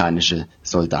amerikanische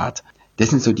Soldat. Das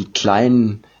sind so die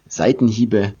kleinen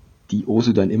Seitenhiebe, die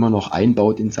Ozu dann immer noch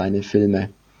einbaut in seine Filme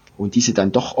und diese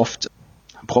dann doch oft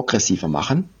progressiver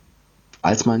machen,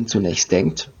 als man zunächst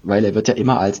denkt, weil er wird ja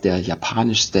immer als der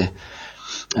japanischste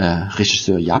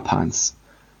Regisseur Japans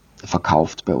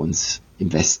verkauft bei uns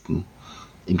im Westen,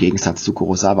 im Gegensatz zu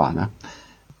Kurosawa. Ne?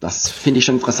 Das finde ich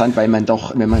schon interessant, weil man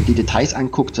doch, wenn man die Details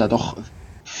anguckt, da doch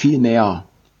viel mehr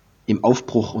im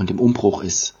Aufbruch und im Umbruch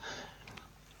ist,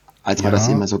 als man das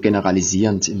immer so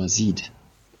generalisierend immer sieht.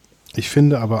 Ich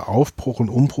finde aber Aufbruch und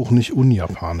Umbruch nicht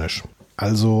unjapanisch.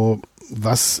 Also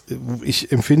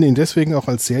ich empfinde ihn deswegen auch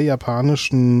als sehr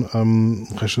japanischen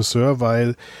Regisseur,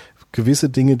 weil gewisse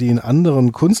Dinge, die in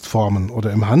anderen Kunstformen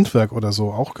oder im Handwerk oder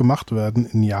so auch gemacht werden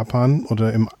in Japan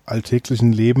oder im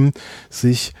alltäglichen Leben,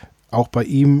 sich auch bei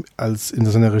ihm als in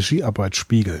seiner Regiearbeit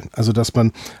spiegeln. Also, dass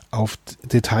man auf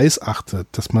Details achtet,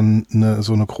 dass man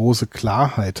so eine große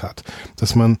Klarheit hat,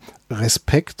 dass man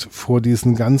Respekt vor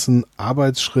diesen ganzen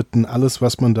Arbeitsschritten, alles,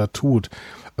 was man da tut,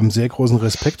 einen sehr großen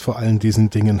Respekt vor allen diesen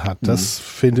Dingen hat. Das,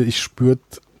 finde ich, spürt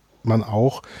man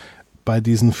auch bei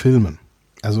diesen Filmen.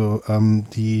 Also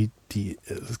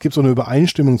es gibt so eine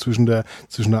Übereinstimmung zwischen der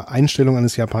Einstellung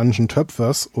eines japanischen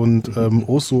Töpfers und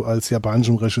Ozu als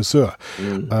japanischem Regisseur.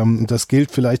 Das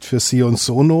gilt vielleicht für Sion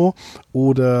Sono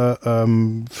oder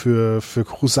für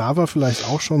Kurosawa vielleicht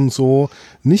auch schon so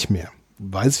nicht mehr.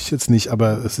 Weiß ich jetzt nicht,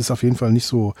 aber es ist auf jeden Fall nicht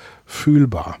so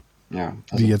fühlbar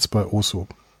wie jetzt bei Ozu.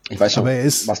 Ich weiß schon,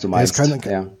 was du meinst.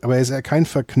 Aber er ist ja kein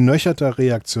verknöcherter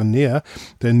Reaktionär,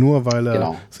 der nur, weil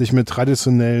er sich mit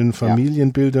traditionellen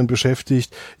Familienbildern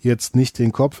beschäftigt, jetzt nicht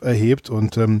den Kopf erhebt.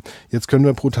 Und jetzt können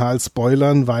wir brutal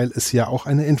spoilern, weil es ja auch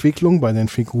eine Entwicklung bei den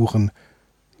Figuren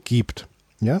gibt.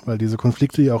 Ja, weil diese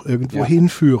Konflikte ja auch irgendwo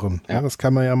hinführen. Ja, das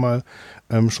kann man ja mal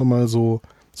schon mal so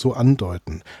so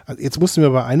andeuten. Also jetzt musst du mir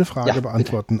aber eine Frage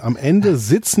beantworten. Bitte. Am Ende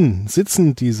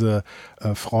sitzen diese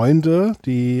Freunde,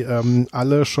 die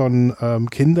alle schon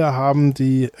Kinder haben,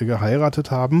 die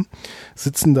geheiratet haben,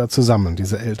 sitzen da zusammen,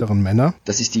 diese älteren Männer.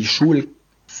 Das ist die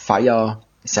Schulfeier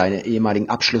seiner ehemaligen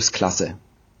Abschlussklasse.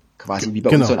 Quasi wie bei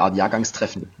uns so eine Art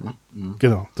Jahrgangstreffen. Ne? Mhm.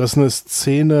 Genau, das ist eine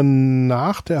Szene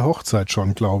nach der Hochzeit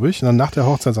schon, glaube ich. Nach der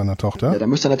Hochzeit seiner Tochter. Ja, da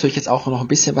müsste er natürlich jetzt auch noch ein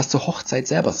bisschen was zur Hochzeit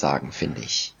selber sagen, finde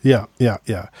ich. Ja.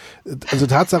 Also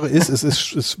Tatsache ist,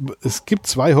 es gibt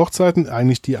 2 Hochzeiten,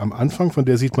 eigentlich die am Anfang, von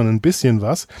der sieht man ein bisschen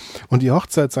was. Und die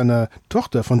Hochzeit seiner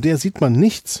Tochter, von der sieht man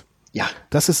nichts. Ja.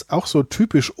 Das ist auch so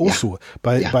typisch Ozu.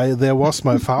 Bei There Was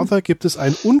My Father gibt es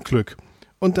ein Unglück.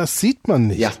 Und das sieht man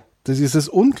nicht. Ja. Dieses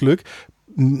Unglück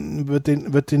wird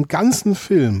den ganzen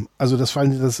Film, also das vor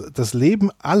allem das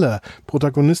Leben aller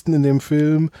Protagonisten in dem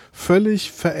Film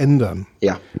völlig verändern.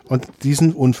 Ja. Und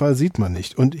diesen Unfall sieht man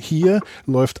nicht. Und hier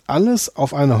läuft alles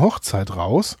auf eine Hochzeit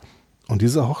raus und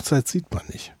diese Hochzeit sieht man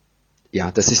nicht.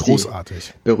 Ja, das ist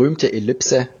großartig. Die berühmte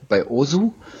Ellipse bei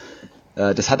Ozu.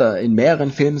 Das hat er in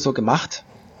mehreren Filmen so gemacht.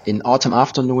 In Autumn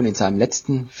Afternoon, in seinem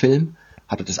letzten Film,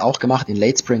 hat er das auch gemacht. In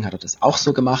Late Spring hat er das auch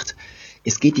so gemacht.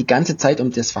 Es geht die ganze Zeit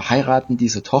um das Verheiraten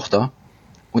dieser Tochter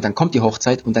und dann kommt die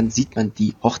Hochzeit und dann sieht man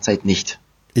die Hochzeit nicht.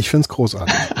 Ich find's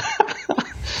großartig.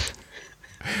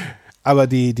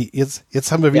 Aber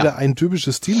jetzt haben wir wieder ein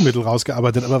typisches Stilmittel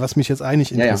rausgearbeitet, aber was mich jetzt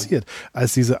eigentlich interessiert,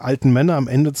 als diese alten Männer am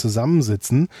Ende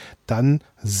zusammensitzen, dann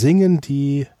singen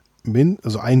die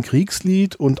also ein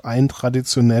Kriegslied und ein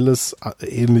traditionelles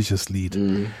ähnliches Lied.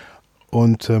 Mhm.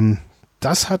 Und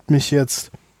das hat mich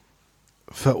jetzt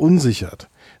verunsichert.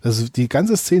 Also die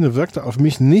ganze Szene wirkte auf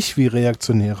mich nicht wie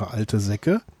reaktionäre alte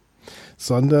Säcke,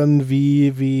 sondern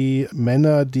wie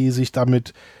Männer, die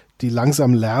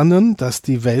langsam lernen, dass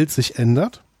die Welt sich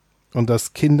ändert und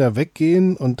dass Kinder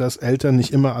weggehen und dass Eltern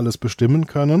nicht immer alles bestimmen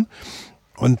können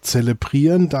und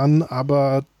zelebrieren dann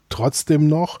aber trotzdem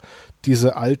noch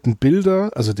diese alten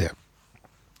Bilder, also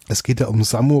es geht ja um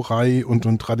Samurai und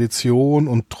Tradition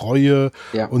und Treue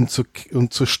und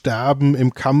zu sterben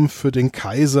im Kampf für den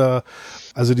Kaiser.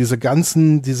 Also diese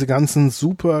ganzen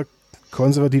super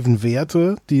konservativen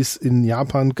Werte, die es in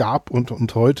Japan gab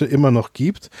und heute immer noch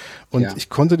gibt. Und ich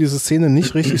konnte diese Szene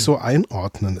nicht richtig so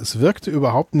einordnen. Es wirkte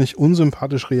überhaupt nicht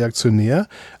unsympathisch reaktionär,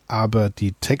 aber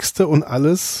die Texte und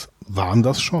alles waren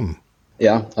das schon.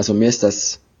 Ja, also mir ist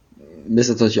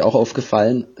natürlich auch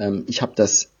aufgefallen. Ich habe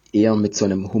das eher mit so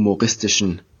einem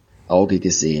humoristischen Auge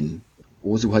gesehen.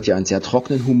 Ozu hat ja einen sehr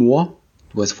trockenen Humor.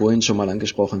 Du hast vorhin schon mal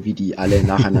angesprochen, wie die alle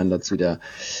nacheinander zu der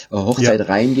Hochzeit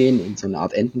reingehen, in so eine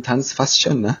Art Ententanz fast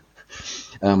schon. Ne?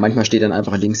 Manchmal steht dann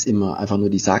einfach links immer einfach nur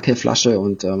die Sake-Flasche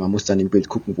und man muss dann im Bild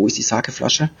gucken, wo ist die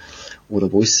Sake-Flasche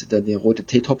oder wo ist der rote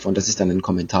Teetopf und das ist dann ein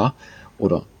Kommentar.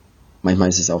 Oder manchmal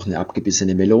ist es auch eine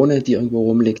abgebissene Melone, die irgendwo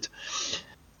rumliegt.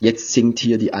 Jetzt singt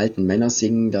hier die alten Männer,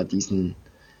 singen da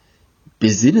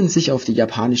besinnen sich auf die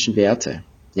japanischen Werte.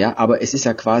 Ja, aber es ist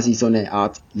ja quasi so eine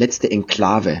Art letzte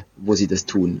Enklave, wo sie das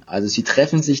tun. Also sie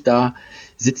treffen sich da,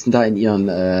 sitzen da in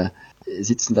ihren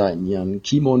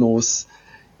Kimonos,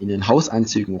 in den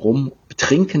Hausanzügen rum,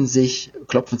 betrinken sich,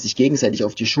 klopfen sich gegenseitig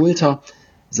auf die Schulter,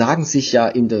 sagen sich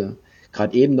ja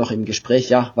gerade eben noch im Gespräch,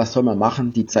 ja, was soll man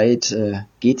machen? Die Zeit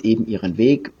geht eben ihren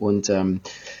Weg und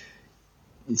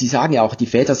sie sagen ja auch, die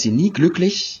Väter sind nie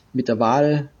glücklich mit der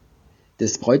Wahl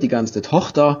des Bräutigams der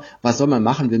Tochter. Was soll man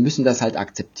machen? Wir müssen das halt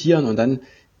akzeptieren und dann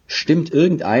stimmt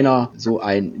irgendeiner so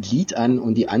ein Lied an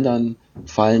und die anderen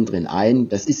fallen drin ein.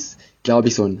 Das ist, glaube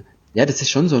ich, das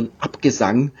ist schon so ein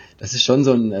Abgesang, das ist schon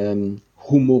so ein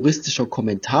humoristischer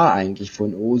Kommentar eigentlich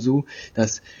von Ozu,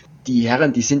 dass die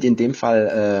Herren, die sind in dem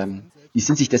Fall, die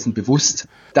sind sich dessen bewusst,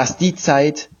 dass die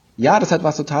Zeit, das hat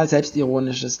was total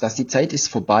Selbstironisches, dass die Zeit ist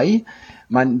vorbei.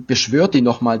 Man beschwört die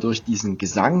nochmal durch diesen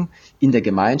Gesang in der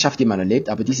Gemeinschaft, die man erlebt,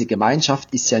 aber diese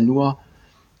Gemeinschaft ist ja nur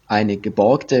eine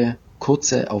geborgte,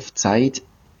 kurze auf Zeit,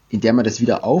 in der man das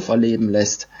wieder auferleben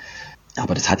lässt.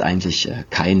 Aber das hat eigentlich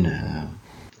keine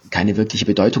wirkliche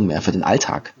Bedeutung mehr für den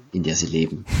Alltag, in der sie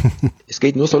leben. Es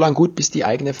geht nur so lange gut, bis die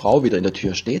eigene Frau wieder in der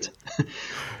Tür steht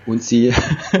und sie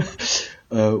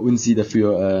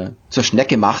dafür zur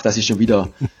Schnecke macht, dass sie schon wieder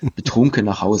betrunken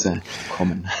nach Hause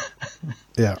kommen.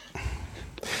 Ja.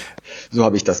 So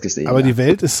habe ich das gesehen. Aber die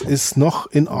Welt ist noch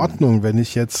in Ordnung, wenn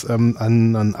ich jetzt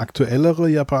an aktuellere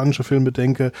japanische Filme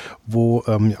denke, wo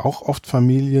auch oft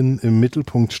Familien im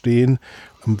Mittelpunkt stehen,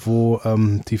 wo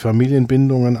die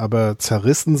Familienbindungen aber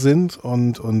zerrissen sind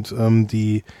und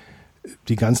die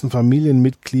ganzen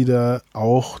Familienmitglieder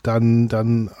auch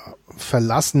dann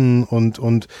verlassen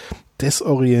und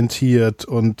desorientiert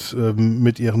und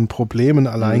mit ihren Problemen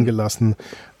alleingelassen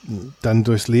dann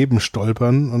durchs Leben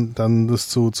stolpern und dann das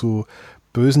zu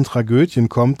bösen Tragödien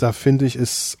kommt. Da finde ich,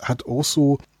 es hat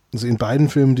Ozu, also in beiden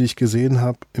Filmen, die ich gesehen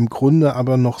habe, im Grunde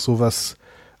aber noch sowas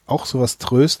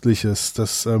Tröstliches,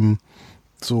 dass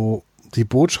so die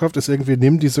Botschaft ist irgendwie,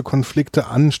 nimm diese Konflikte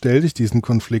an, stell dich diesen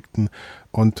Konflikten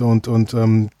und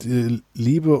die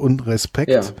Liebe und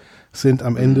Respekt sind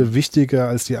am Ende wichtiger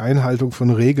als die Einhaltung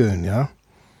von Regeln, ja.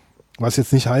 Was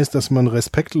jetzt nicht heißt, dass man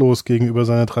respektlos gegenüber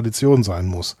seiner Tradition sein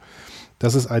muss.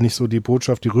 Das ist eigentlich so die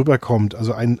Botschaft, die rüberkommt.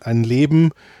 Also ein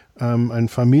Leben, ein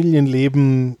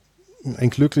Familienleben, ein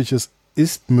glückliches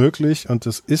ist möglich und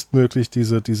es ist möglich,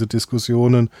 diese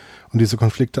Diskussionen und diese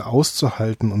Konflikte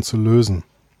auszuhalten und zu lösen.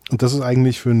 Und das ist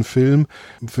eigentlich für einen Film,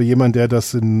 für jemanden, der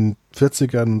das in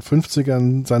 40ern,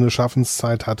 50ern seine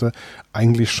Schaffenszeit hatte,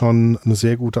 eigentlich schon eine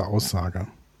sehr gute Aussage.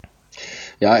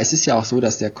 Ja, es ist ja auch so,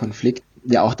 dass der Konflikt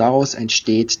ja auch daraus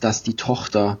entsteht, dass die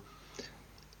Tochter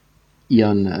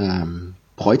ihren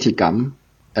Bräutigam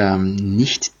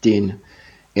nicht den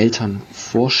Eltern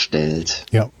vorstellt.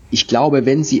 Ja. Ich glaube,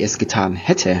 wenn sie es getan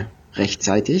hätte,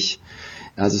 rechtzeitig,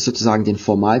 also sozusagen den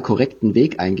formal korrekten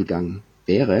Weg eingegangen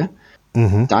wäre,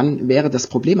 dann wäre das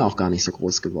Problem auch gar nicht so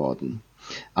groß geworden.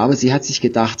 Aber sie hat sich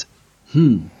gedacht,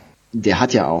 der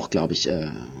hat ja auch, glaube ich,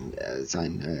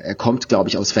 er kommt, glaube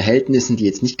ich, aus Verhältnissen, die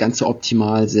jetzt nicht ganz so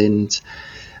optimal sind.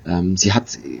 Sie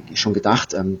hat schon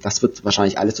gedacht, das wird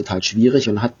wahrscheinlich alles total schwierig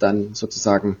und hat dann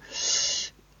sozusagen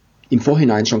im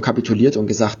Vorhinein schon kapituliert und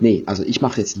gesagt, nee, also ich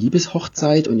mache jetzt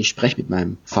Liebeshochzeit und ich spreche mit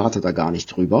meinem Vater da gar nicht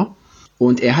drüber.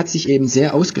 Und er hat sich eben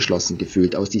sehr ausgeschlossen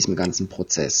gefühlt aus diesem ganzen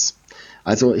Prozess.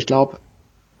 Also ich glaube,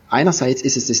 einerseits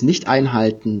ist es das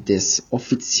Nicht-Einhalten des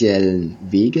offiziellen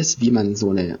Weges, wie man so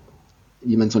eine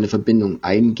Verbindung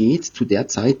eingeht, zu der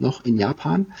Zeit noch in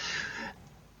Japan.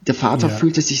 Der Vater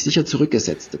fühlte sich sicher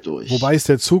zurückgesetzt dadurch. Wobei es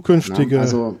der zukünftige... Ja,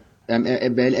 also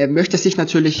er möchte sich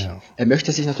natürlich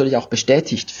auch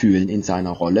bestätigt fühlen in seiner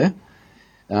Rolle,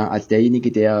 als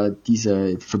derjenige, der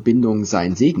diese Verbindung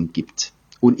seinen Segen gibt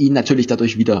und ihn natürlich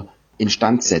dadurch wieder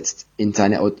instand setzt in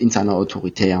seiner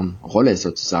autoritären Rolle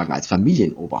sozusagen als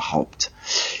Familienoberhaupt.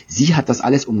 Sie hat das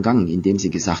alles umgangen, indem sie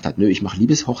gesagt hat, nö, ich mache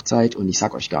Liebeshochzeit und ich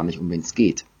sag euch gar nicht, um wen es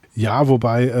geht. Ja,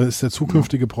 wobei es der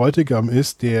zukünftige Bräutigam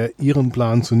ist, der ihren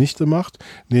Plan zunichte macht,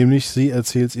 nämlich sie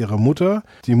erzählt es ihrer Mutter,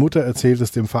 die Mutter erzählt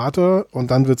es dem Vater und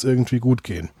dann wird es irgendwie gut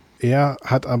gehen. Er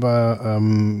hat aber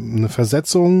eine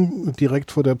Versetzung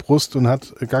direkt vor der Brust und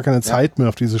hat gar keine Zeit mehr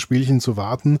auf diese Spielchen zu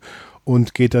warten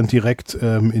und geht dann direkt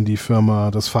in die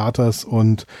Firma des Vaters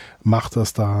und macht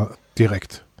das da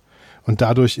direkt. Und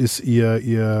dadurch ist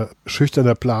ihr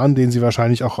schüchterner Plan, den sie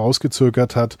wahrscheinlich auch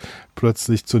rausgezögert hat,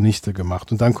 plötzlich zunichte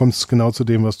gemacht. Und dann kommt es genau zu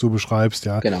dem, was du beschreibst,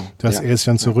 ja, genau, dass er sich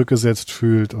dann zurückgesetzt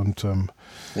fühlt und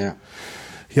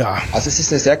ja. Also es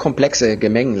ist eine sehr komplexe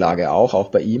Gemengenlage auch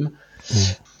bei ihm,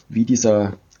 wie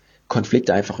dieser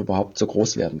Konflikt einfach überhaupt so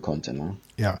groß werden konnte. Ne?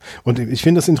 Ja, und ich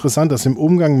finde es interessant, dass im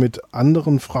Umgang mit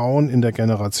anderen Frauen in der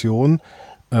Generation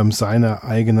seiner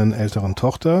eigenen älteren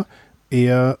Tochter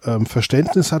er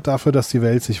Verständnis hat dafür, dass die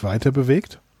Welt sich weiter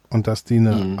bewegt und dass die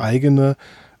eine eigene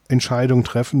Entscheidung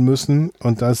treffen müssen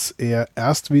und dass er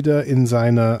erst wieder in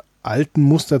seine alten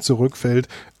Muster zurückfällt,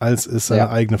 als es seine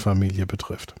eigene Familie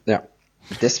betrifft. Ja,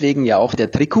 deswegen ja auch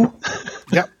der Trikot,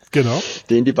 ja, genau,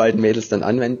 den die beiden Mädels dann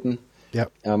anwenden,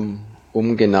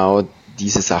 um genau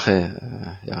diese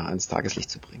Sache ans Tageslicht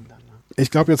zu bringen. Dann. Ich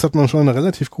glaube, jetzt hat man schon eine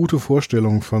relativ gute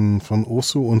Vorstellung von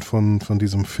Ozu und von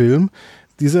diesem Film.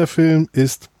 Dieser Film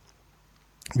ist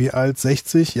wie alt?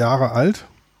 60 Jahre alt?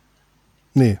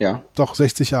 Nee, doch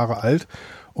 60 Jahre alt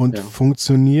und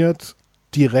funktioniert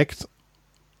direkt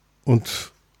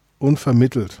und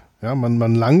unvermittelt. Ja,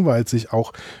 man langweilt sich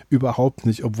auch überhaupt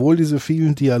nicht, obwohl diese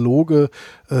vielen Dialoge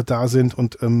da sind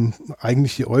und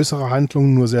eigentlich die äußere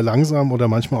Handlung nur sehr langsam oder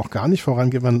manchmal auch gar nicht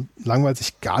vorangeht. Man langweilt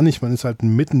sich gar nicht, man ist halt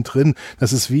mittendrin.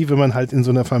 Das ist wie, wenn man halt in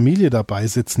so einer Familie dabei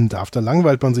sitzen darf. Da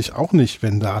langweilt man sich auch nicht,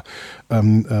 wenn da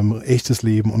echtes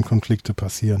Leben und Konflikte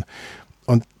passieren.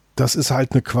 Und das ist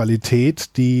halt eine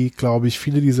Qualität, die, glaube ich,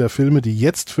 viele dieser Filme, die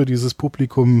jetzt für dieses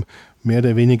Publikum mehr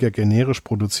oder weniger generisch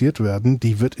produziert werden,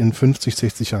 die wird in 50,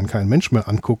 60 Jahren kein Mensch mehr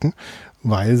angucken,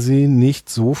 weil sie nicht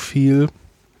so viel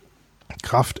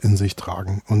Kraft in sich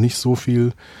tragen und nicht so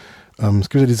viel, es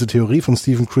gibt ja diese Theorie von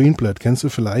Stephen Greenblatt, kennst du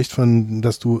vielleicht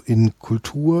dass du in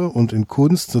Kultur und in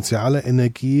Kunst soziale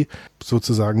Energie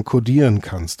sozusagen kodieren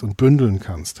kannst und bündeln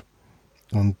kannst.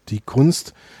 Und die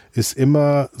Kunst ist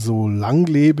immer so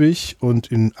langlebig und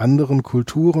in anderen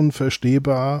Kulturen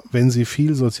verstehbar, wenn sie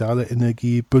viel soziale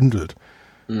Energie bündelt.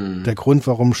 Der Grund,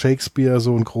 warum Shakespeare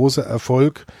so ein großer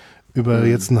Erfolg über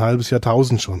jetzt ein halbes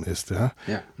Jahrtausend schon ist. Ja?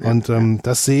 Und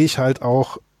das sehe ich halt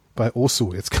auch bei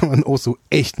Ozu. Jetzt kann man Ozu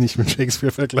echt nicht mit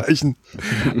Shakespeare vergleichen.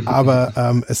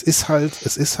 Aber es ist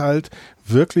halt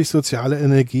wirklich soziale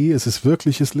Energie, es ist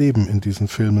wirkliches Leben in diesen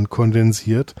Filmen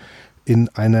kondensiert in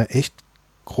einer echt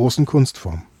großen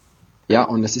Kunstform. Ja,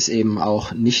 und es ist eben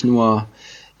auch nicht nur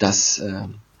das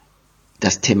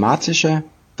Thematische,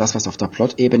 das, was auf der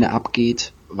Plot-Ebene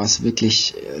abgeht, was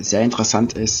wirklich sehr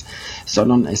interessant ist,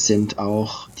 sondern es sind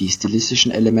auch die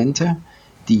stilistischen Elemente,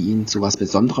 die ihn zu was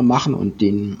Besonderem machen und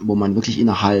wo man wirklich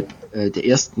innerhalb der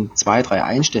ersten 2, 3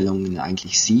 Einstellungen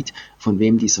eigentlich sieht, von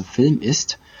wem dieser Film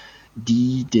ist,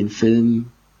 die die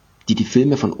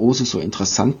Filme von Ozu so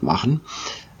interessant machen.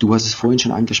 Du hast es vorhin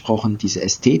schon angesprochen, diese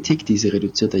Ästhetik, diese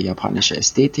reduzierte japanische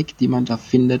Ästhetik, die man da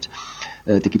findet.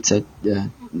 Da gibt's ja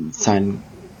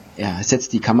er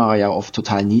setzt die Kamera ja oft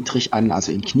total niedrig an,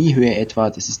 also in Kniehöhe etwa.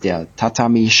 Das ist der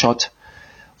Tatami-Shot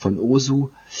von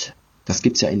Ozu. Das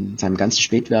gibt's ja in seinem ganzen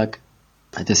Spätwerk.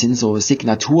 Das sind so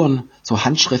Signaturen, so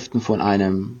Handschriften von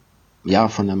einem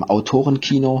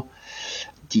Autorenkino,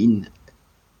 die ihn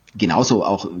genauso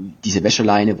auch diese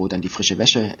Wäscheleine, wo dann die frische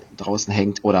Wäsche draußen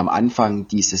hängt, oder am Anfang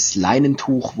dieses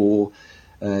Leinentuch, wo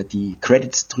die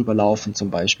Credits drüber laufen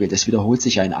zum Beispiel. Das wiederholt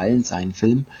sich ja in allen seinen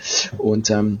Filmen.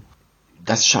 Und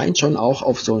das scheint schon auch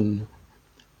auf so ein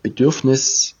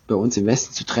Bedürfnis bei uns im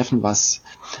Westen zu treffen, was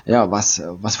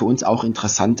für uns auch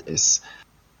interessant ist.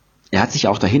 Er hat sich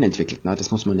ja auch dahin entwickelt, ne? Das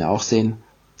muss man ja auch sehen.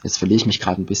 Jetzt verliere ich mich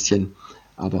gerade ein bisschen,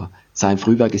 aber sein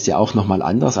Frühwerk ist ja auch nochmal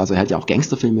anders. Also er hat ja auch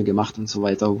Gangsterfilme gemacht und so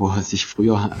weiter, wo er sich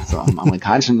früher am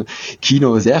amerikanischen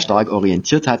Kino sehr stark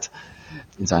orientiert hat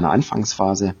in seiner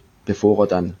Anfangsphase, bevor er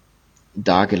dann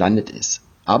da gelandet ist.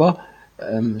 Aber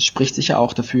spricht sicher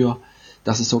auch dafür,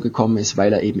 dass es so gekommen ist,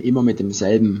 weil er eben immer mit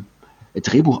demselben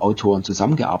Drehbuchautoren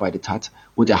zusammengearbeitet hat.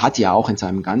 Und er hat ja auch in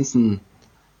seinem ganzen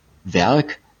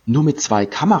Werk nur mit 2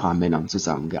 Kameramännern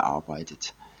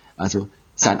zusammengearbeitet. Also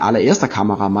sein allererster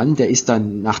Kameramann, der ist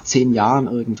dann nach 10 Jahren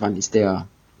irgendwann ist der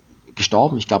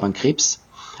gestorben, ich glaube an Krebs.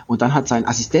 Und dann hat sein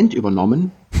Assistent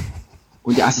übernommen.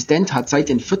 Und der Assistent hat seit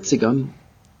den 40ern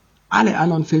alle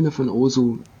anderen Filme von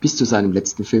Ozu bis zu seinem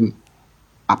letzten Film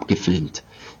abgefilmt.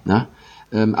 Ne?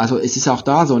 Also es ist auch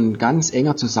da so ein ganz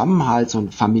enger Zusammenhalt, so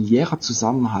ein familiärer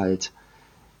Zusammenhalt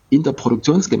in der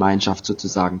Produktionsgemeinschaft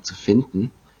sozusagen zu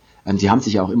finden. Die haben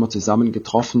sich ja auch immer zusammen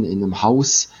getroffen in einem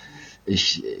Haus,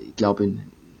 ich glaube in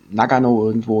Nagano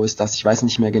irgendwo ist das, ich weiß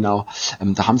nicht mehr genau.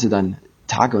 Da haben sie dann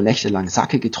Tage und Nächte lang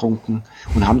Sake getrunken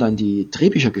und haben dann die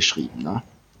Drehbücher geschrieben. Ne?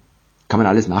 Kann man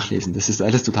alles nachlesen, das ist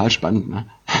alles total spannend.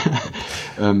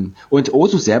 Ne? Und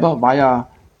Ozu selber war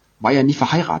ja nie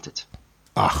verheiratet.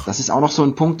 Ach. Das ist auch noch so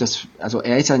ein Punkt, also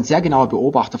er ist ja ein sehr genauer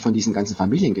Beobachter von diesen ganzen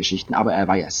Familiengeschichten, aber er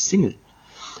war ja Single.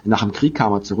 Nach dem Krieg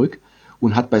kam er zurück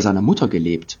und hat bei seiner Mutter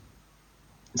gelebt.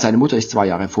 Seine Mutter ist 2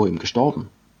 Jahre vor ihm gestorben.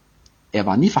 Er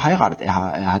war nie verheiratet, er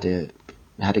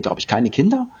hatte, glaube ich, keine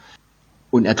Kinder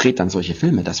und er dreht dann solche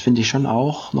Filme. Das finde ich schon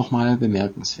auch nochmal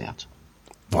bemerkenswert.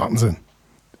 Wahnsinn.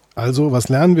 Also, was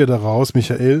lernen wir daraus?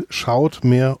 Michael, schaut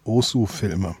mehr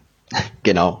Ozu-Filme.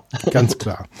 Genau. Ganz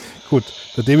klar. Gut,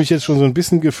 nachdem ich jetzt schon so ein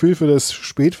bisschen Gefühl für das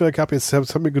Spätwerk habe, jetzt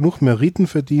haben wir genug Meriten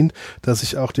verdient, dass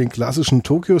ich auch den klassischen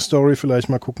Tokyo Story vielleicht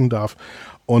mal gucken darf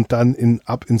und dann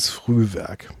ab ins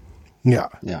Frühwerk. Ja.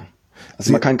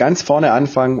 Also man kann ganz vorne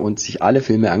anfangen und sich alle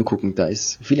Filme angucken. Da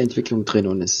ist viel Entwicklung drin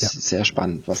und es ist sehr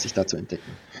spannend, was sich da zu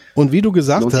entdecken. Und wie du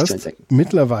gesagt hast,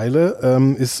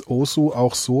 mittlerweile ist Ozu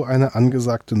auch so eine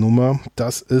angesagte Nummer,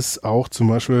 dass es auch zum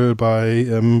Beispiel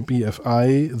bei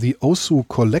BFI The Ozu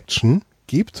Collection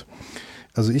gibt.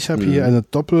 Also ich habe hier eine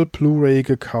Doppel-Blu-ray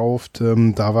gekauft,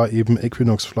 da war eben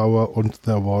Equinox Flower und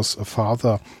There Was a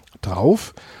Father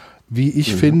drauf. Wie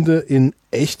ich finde, in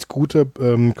echt guter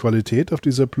Qualität auf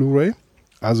dieser Blu-ray.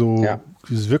 Also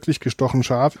die ist wirklich gestochen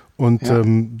scharf. Und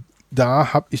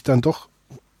da habe ich dann doch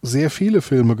sehr viele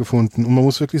Filme gefunden. Und man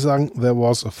muss wirklich sagen, There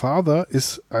Was a Father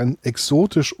ist ein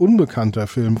exotisch unbekannter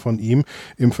Film von ihm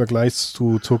im Vergleich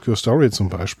zu Tokyo Story zum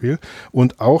Beispiel.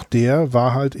 Und auch der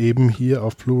war halt eben hier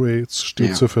auf Blu-ray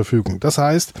steht zur Verfügung. Das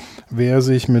heißt, wer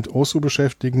sich mit Ozu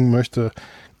beschäftigen möchte,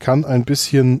 kann ein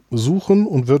bisschen suchen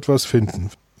und wird was finden.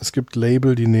 Es gibt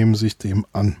Label, die nehmen sich dem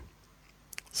an.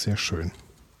 Sehr schön.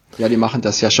 Ja, die machen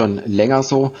das ja schon länger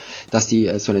so, dass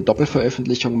die so eine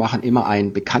Doppelveröffentlichung machen, immer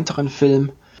einen bekannteren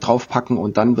Film draufpacken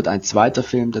und dann wird ein zweiter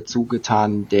Film dazu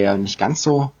getan, der nicht ganz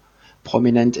so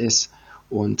prominent ist.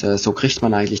 Und so kriegt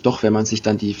man eigentlich doch, wenn man sich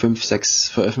dann die 5, 6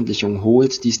 Veröffentlichungen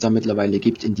holt, die es da mittlerweile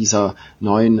gibt, in dieser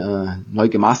neuen, neu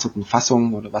gemasterten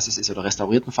Fassung oder was es ist, oder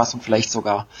restaurierten Fassung vielleicht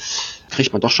sogar,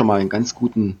 kriegt man doch schon mal einen ganz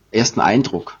guten ersten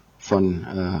Eindruck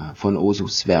von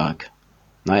Ozus Werk.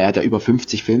 er hat ja über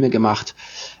 50 Filme gemacht.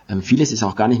 Vieles ist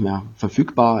auch gar nicht mehr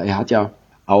verfügbar. Er hat ja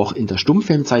auch in der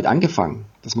Stummfilmzeit angefangen.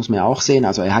 Das muss man ja auch sehen.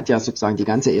 Also er hat ja sozusagen die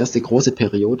ganze erste große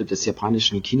Periode des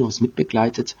japanischen Kinos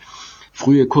mitbegleitet.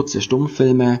 Frühe kurze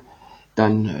Stummfilme,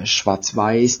 dann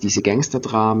Schwarz-Weiß, diese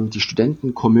Gangsterdramen, die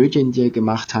Studentenkomödien, die er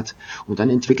gemacht hat. Und dann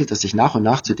entwickelt er sich nach und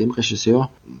nach zu dem Regisseur,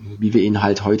 wie wir ihn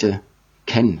halt heute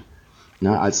kennen.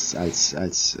 Als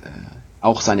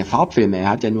auch seine Farbfilme. Er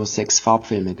hat ja nur 6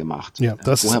 Farbfilme gemacht. Ja,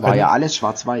 vorher war ja alles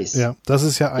Schwarz-Weiß. Ja, das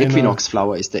ist ja Equinox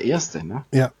Flower ist der erste, ne?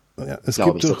 Ja. Ja, es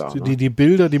gibt doch die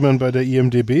Bilder, die man bei der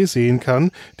IMDb sehen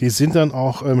kann, die sind dann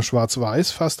auch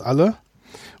schwarz-weiß, fast alle.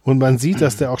 Und man sieht,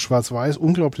 dass der auch schwarz-weiß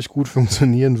unglaublich gut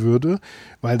funktionieren würde,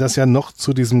 weil das ja noch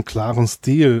zu diesem klaren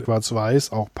Stil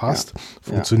schwarz-weiß auch passt.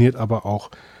 Funktioniert aber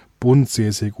auch bunt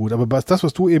sehr, sehr gut. Aber das,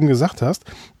 was du eben gesagt hast,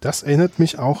 das erinnert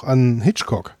mich auch an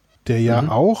Hitchcock, der ja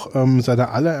auch seine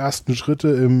allerersten Schritte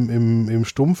im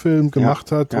Stummfilm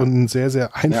gemacht hat und in sehr,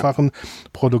 sehr einfachen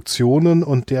Produktionen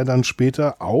und der dann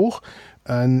später auch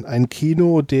ein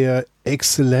Kino der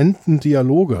exzellenten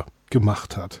Dialoge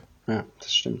gemacht hat. Ja,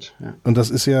 das stimmt. Ja. Und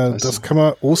das ist ja, das kann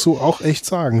man Ozu auch echt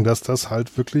sagen, dass das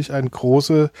halt wirklich ein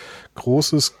großes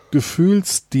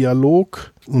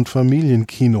Gefühlsdialog- und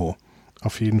Familienkino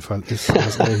auf jeden Fall ist,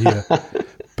 was er hier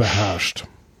beherrscht.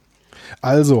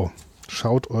 Also,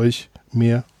 schaut euch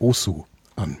mehr Ozu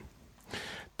an.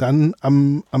 Dann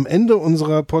am Ende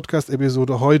unserer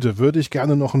Podcast-Episode heute würde ich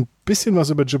gerne noch ein bisschen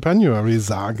was über Japanuary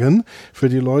sagen, für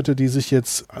die Leute, die sich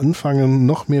jetzt anfangen,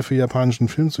 noch mehr für japanischen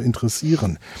Film zu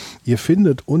interessieren. Ihr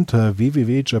findet unter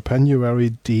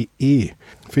www.japanuary.de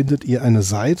findet ihr eine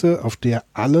Seite, auf der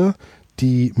alle,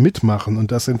 die mitmachen,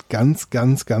 und das sind ganz,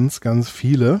 ganz, ganz, ganz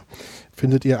viele,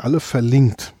 findet ihr alle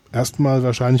verlinkt. Erstmal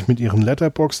wahrscheinlich mit ihren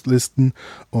Letterboxd-Listen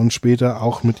und später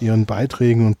auch mit ihren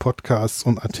Beiträgen und Podcasts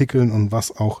und Artikeln und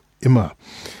was auch immer.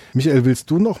 Michael, willst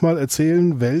du noch mal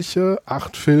erzählen, welche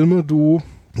 8 Filme du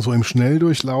so im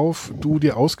Schnelldurchlauf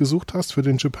dir ausgesucht hast für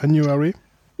den Japanuary?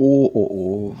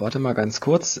 Oh, warte mal ganz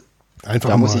kurz.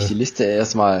 Einfach da muss ich die Liste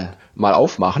erstmal mal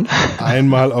aufmachen.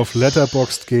 Einmal auf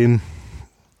Letterboxd gehen.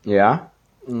 Ja.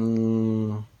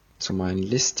 Zu meinen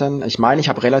Listen. Ich meine, ich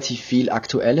habe relativ viel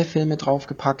aktuelle Filme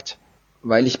draufgepackt,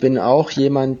 weil ich bin auch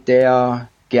jemand, der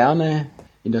gerne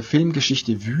in der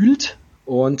Filmgeschichte wühlt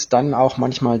und dann auch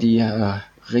manchmal die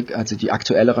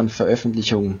aktuelleren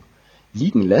Veröffentlichungen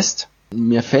liegen lässt.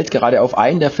 Mir fällt gerade auf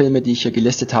einen der Filme, die ich hier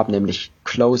gelistet habe, nämlich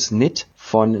Close Knit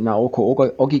von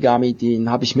Naoko Ogigami.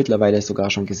 Den habe ich mittlerweile sogar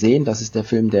schon gesehen. Das ist der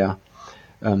Film, der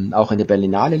auch in der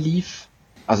Berlinale lief.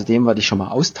 Also den werde ich schon mal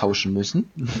austauschen müssen.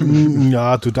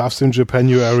 Ja, du darfst im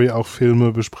Japanuary auch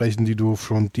Filme besprechen, die du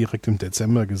schon direkt im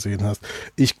Dezember gesehen hast.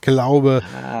 Ich glaube,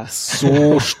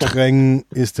 so streng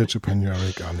ist der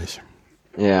Japanuary gar nicht.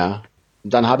 Ja,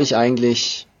 dann habe ich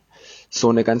eigentlich so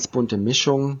eine ganz bunte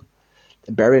Mischung.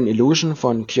 Barren Illusion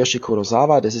von Kiyoshi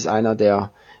Kurosawa, das ist einer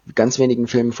der ganz wenigen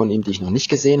Filme von ihm, die ich noch nicht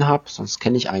gesehen habe, sonst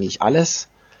kenne ich eigentlich alles.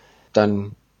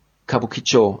 Dann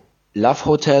Kabukicho Love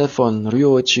Hotel von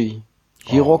Ryuichi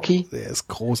Hiroki. Der ist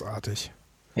großartig.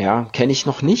 Ja, kenne ich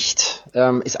noch nicht.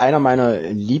 Ist einer meiner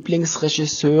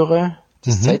Lieblingsregisseure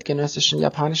des zeitgenössischen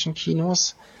japanischen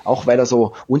Kinos. Auch weil er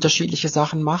so unterschiedliche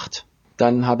Sachen macht.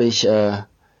 Dann habe ich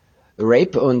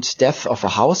Rape and Death of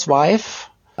a Housewife.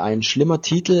 Ein schlimmer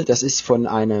Titel. Das ist von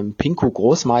einem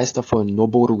Pinku-Großmeister von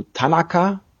Noboru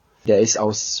Tanaka. Der ist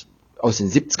aus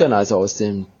den 70ern, also aus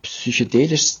dem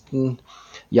psychedelischsten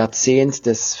Jahrzehnt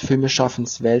des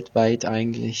Filmeschaffens weltweit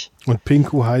eigentlich. Und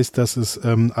Pinku heißt, dass es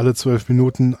alle 12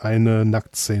 Minuten eine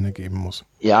Nacktszene geben muss.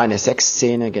 Ja, eine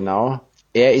Sexszene, genau.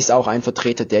 Er ist auch ein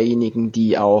Vertreter derjenigen,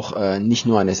 die auch nicht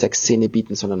nur eine Sexszene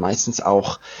bieten, sondern meistens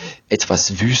auch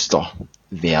etwas wüster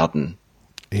werden.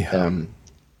 Ja.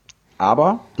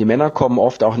 Aber die Männer kommen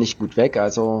oft auch nicht gut weg,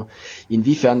 also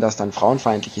inwiefern das dann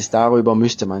frauenfeindlich ist, darüber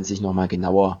müsste man sich nochmal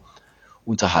genauer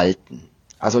unterhalten.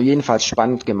 Also jedenfalls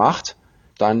spannend gemacht.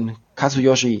 Dann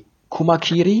Kazuyoshi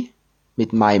Kumakiri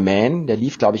mit My Man, der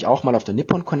lief, glaube ich, auch mal auf der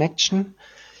Nippon Connection.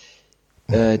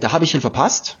 Da habe ich ihn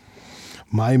verpasst.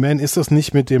 My Man, ist das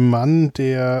nicht mit dem Mann,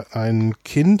 der ein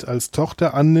Kind als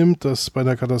Tochter annimmt, das bei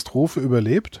einer Katastrophe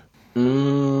überlebt?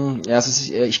 Ja,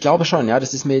 ich glaube schon, ja,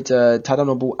 das ist mit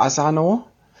Tadanobu Asano.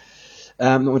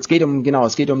 Und es geht um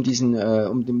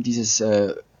dieses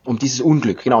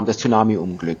Unglück, genau, um das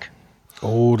Tsunami-Unglück.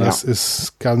 Oh, das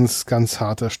ist ganz, ganz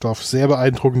harter Stoff. Sehr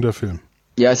beeindruckender Film.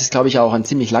 Ja, es ist, glaube ich, auch ein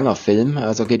ziemlich langer Film.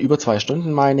 Also geht über 2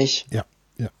 Stunden, meine ich. Ja.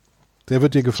 Der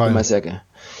wird dir gefallen. Ich bin mal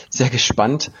sehr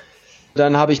gespannt.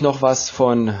 Dann habe ich noch was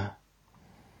von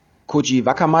Koji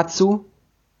Wakamatsu.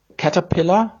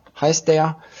 Caterpillar heißt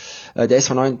der. Der ist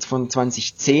von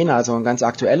 2010, also ein ganz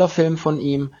aktueller Film von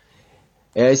ihm.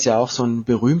 Er ist ja auch so ein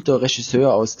berühmter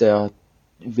Regisseur aus der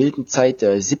wilden Zeit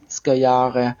der 70er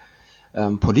Jahre,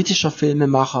 politischer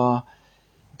Filmemacher,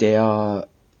 der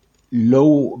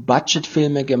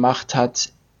Low-Budget-Filme gemacht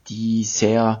hat, die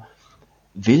sehr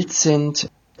wild sind.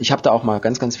 Ich habe da auch mal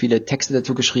ganz, ganz viele Texte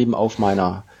dazu geschrieben auf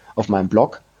meinem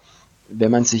Blog,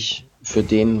 wenn man sich für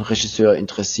den Regisseur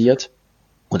interessiert.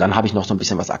 Und dann habe ich noch so ein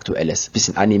bisschen was Aktuelles, ein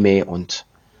bisschen Anime und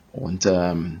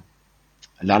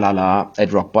La La La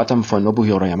at Rock Bottom von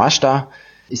Nobuhiro Yamashita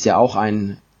ist ja auch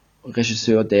ein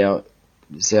Regisseur, der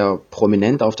sehr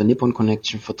prominent auf der Nippon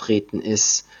Connection vertreten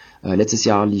ist. Dieses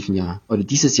Jahr liefen ja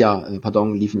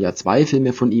 2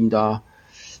 Filme von ihm da.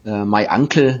 My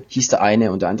Uncle hieß der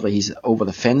eine und der andere hieß Over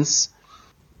the Fence.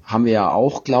 Haben wir ja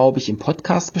auch, glaube ich, im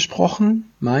Podcast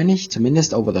besprochen, meine ich.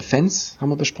 Zumindest Over the Fence haben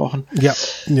wir besprochen. Ja.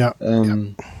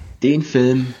 Den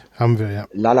Film haben wir, ja.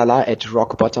 La La La at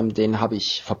Rock Bottom, den habe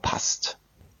ich verpasst.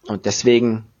 Und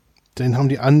deswegen... Den haben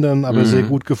die anderen aber sehr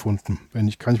gut gefunden.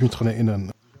 Kann ich mich dran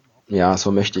erinnern. Ja,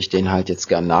 so möchte ich den halt jetzt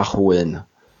gern nachholen.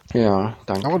 Ja,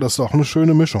 danke. Aber das ist auch eine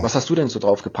schöne Mischung. Was hast du denn so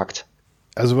draufgepackt?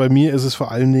 Also bei mir ist es vor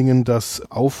allen Dingen das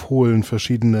Aufholen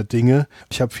verschiedener Dinge.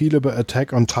 Ich habe viel über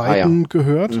Attack on Titan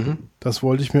gehört. Das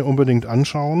wollte ich mir unbedingt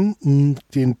anschauen.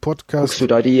 Den Podcast. Guckst du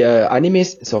da die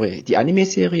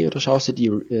Anime-Serie oder schaust du die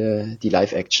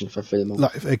Live-Action-Verfilmung?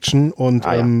 Live-Action und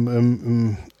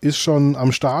ist schon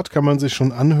am Start, kann man sich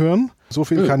schon anhören. So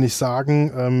viel kann ich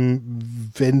sagen.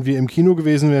 Wenn wir im Kino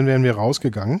gewesen wären, wären wir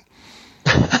rausgegangen.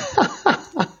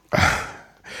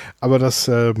 Aber das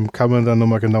kann man dann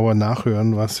nochmal genauer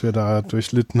nachhören, was wir da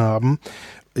durchlitten haben.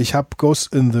 Ich habe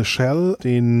Ghost in the Shell,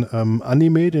 den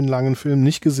Anime, den langen Film,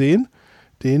 nicht gesehen.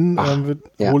 Den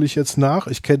hole ich jetzt nach.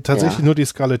 Ich kenne tatsächlich nur die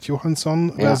Scarlett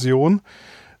Johansson-Version.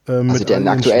 Also den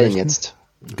aktuellen jetzt.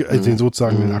 Den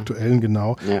sozusagen den aktuellen,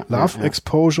 genau. Love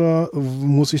Exposure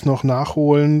muss ich noch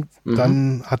nachholen.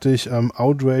 Dann hatte ich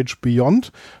Outrage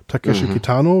Beyond, Takeshi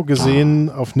Kitano,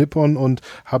 gesehen auf Nippon und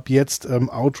habe jetzt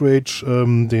Outrage,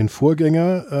 den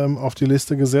Vorgänger, auf die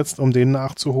Liste gesetzt, um den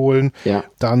nachzuholen.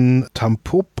 Dann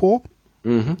Tampopo.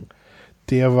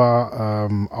 Der war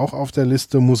auch auf der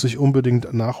Liste, muss ich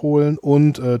unbedingt nachholen.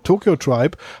 Und Tokyo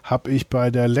Tribe habe ich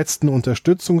bei der letzten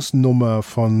Unterstützungsnummer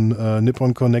von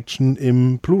Nippon Connection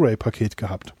im Blu-ray-Paket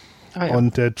gehabt.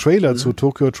 Und der Trailer zu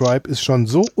Tokyo Tribe ist schon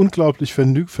so unglaublich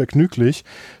vergnüglich,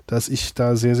 dass ich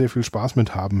da sehr, sehr viel Spaß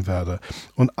mit haben werde.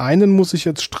 Und einen muss ich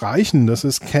jetzt streichen, das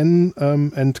ist Ken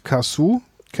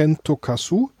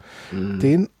Tokasu.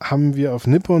 Den haben wir auf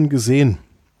Nippon gesehen.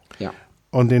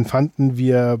 Und den fanden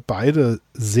wir beide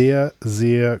sehr,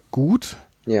 sehr gut.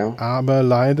 Ja. Aber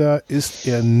leider ist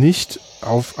er nicht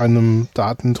auf einem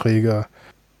Datenträger.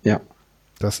 Ja.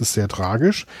 Das ist sehr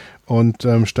tragisch. Und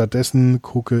stattdessen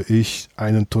gucke ich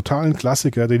einen totalen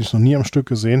Klassiker, den ich noch nie am Stück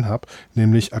gesehen habe,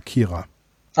 nämlich Akira.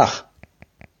 Ach,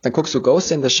 dann guckst du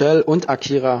Ghost in the Shell und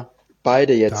Akira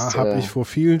beide jetzt. Da habe ich vor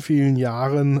vielen, vielen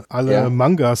Jahren alle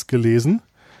Mangas gelesen.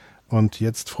 Und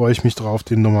jetzt freue ich mich drauf,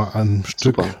 den nochmal am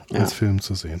Stück als Film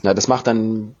zu sehen. Ja, das macht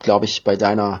dann, glaube ich, bei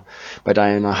deiner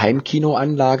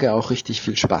Heimkinoanlage auch richtig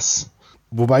viel Spaß.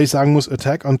 Wobei ich sagen muss,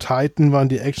 Attack on Titan waren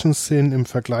die Action-Szenen im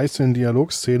Vergleich zu den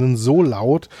Dialogszenen so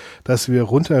laut, dass wir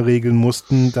runterregeln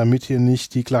mussten, damit hier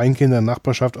nicht die Kleinkinder der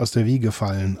Nachbarschaft aus der Wiege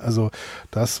fallen. Also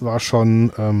das war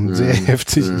schon sehr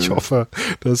heftig. Ich hoffe,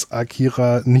 dass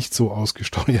Akira nicht so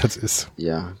ausgesteuert ist.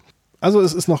 Ja. Also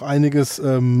es ist noch einiges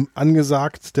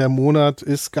angesagt. Der Monat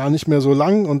ist gar nicht mehr so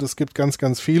lang und es gibt ganz,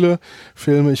 ganz viele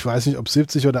Filme. Ich weiß nicht, ob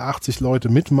 70 oder 80 Leute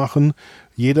mitmachen.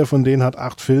 Jeder von denen hat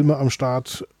 8 Filme am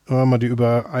Start. Mal die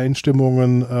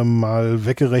Übereinstimmungen mal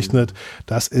weggerechnet.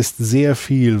 Das ist sehr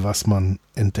viel, was man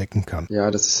entdecken kann. Ja,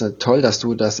 das ist toll, dass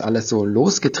du das alles so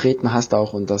losgetreten hast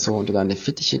auch und das so unter deine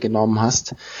Fittiche genommen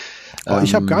hast.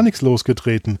 Ich habe gar nichts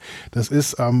losgetreten. Das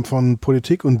ist von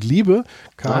Politik und Liebe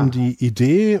kam die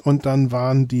Idee und dann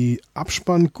waren die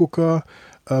Abspanngucker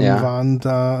waren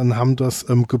da und haben das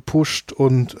gepusht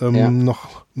und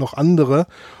noch andere.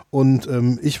 Und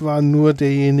ich war nur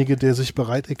derjenige, der sich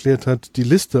bereit erklärt hat, die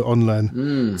Liste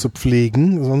online zu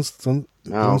pflegen. Sonst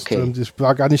ich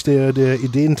war gar nicht der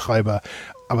Ideentreiber.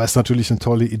 Aber es ist natürlich eine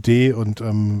tolle Idee und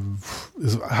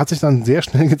es hat sich dann sehr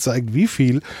schnell gezeigt, wie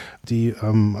viel die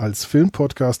als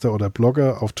Filmpodcaster oder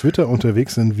Blogger auf Twitter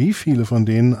unterwegs sind, wie viele von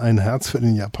denen ein Herz für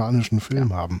den japanischen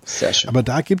Film haben. Sehr schön. Aber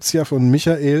da gibt's ja von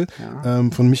Michael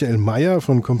Mayer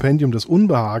von Kompendium des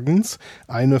Unbehagens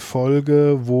eine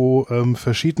Folge, wo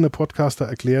verschiedene Podcaster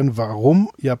erklären, warum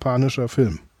japanischer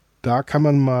Film. Da kann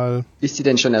man mal... Ist die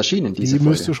denn schon erschienen, diese Folge? Die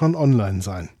müsste schon online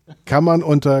sein. Kann man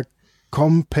unter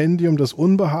Kompendium des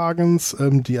Unbehagens,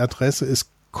 die Adresse ist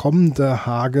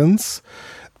Komdehagens,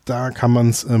 da kann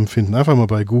man es finden. Einfach mal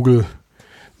bei Google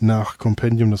nach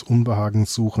Kompendium des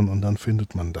Unbehagens suchen und dann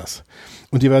findet man das.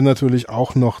 Und die werden natürlich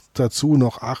auch noch dazu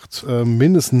noch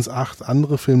mindestens 8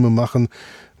 andere Filme machen.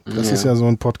 Das ist ja so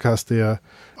ein Podcast, der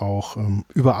auch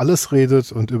über alles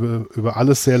redet und über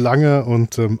alles sehr lange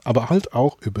und aber halt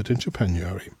auch über den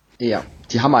Japanuary. Ja,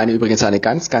 die haben übrigens eine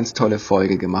ganz, ganz tolle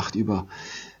Folge gemacht über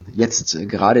jetzt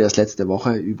gerade erst letzte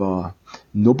Woche über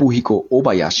Nobuhiko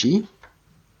Obayashi,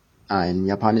 einen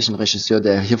japanischen Regisseur,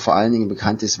 der hier vor allen Dingen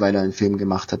bekannt ist, weil er einen Film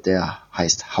gemacht hat, der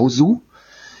heißt Hausu.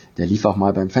 Der lief auch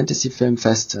mal beim Fantasy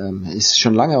Filmfest, ist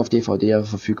schon lange auf DVD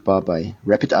verfügbar bei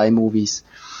Rapid Eye Movies.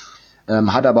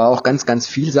 Hat aber auch ganz, ganz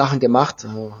viel Sachen gemacht,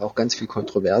 auch ganz viel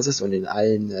Kontroverses und in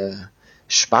allen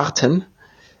Sparten.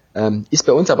 Ist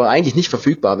bei uns aber eigentlich nicht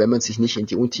verfügbar, wenn man sich nicht in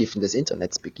die Untiefen des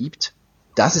Internets begibt.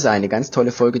 Das ist eine ganz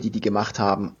tolle Folge, die gemacht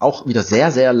haben. Auch wieder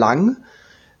sehr, sehr lang.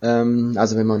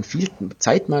 Also wenn man viel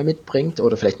Zeit mal mitbringt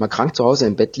oder vielleicht mal krank zu Hause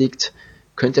im Bett liegt,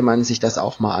 könnte man sich das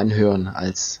auch mal anhören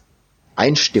als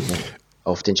Einstimmung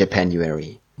auf den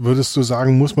Japanuary. Würdest du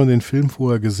sagen, muss man den Film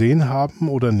vorher gesehen haben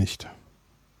oder nicht?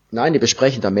 Nein, die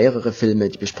besprechen da mehrere Filme,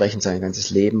 die besprechen sein ganzes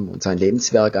Leben und sein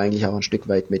Lebenswerk eigentlich auch ein Stück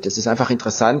weit mit. Es ist einfach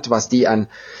interessant, was die an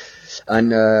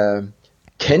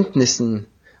Kenntnissen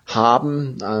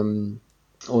haben.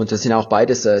 Und das sind auch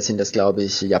beides, glaube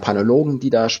ich, Japanologen, die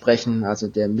da sprechen. Also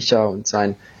der Micha und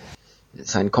sein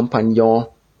Kompagnon,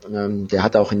 der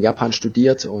hat auch in Japan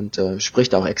studiert und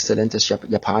spricht auch exzellentes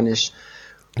Japanisch.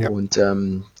 Ja. Und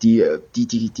die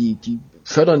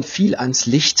fördern viel ans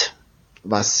Licht,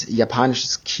 was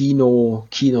japanisches Kino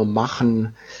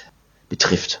machen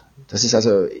betrifft. Das ist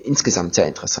also insgesamt sehr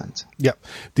interessant. Ja,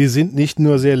 die sind nicht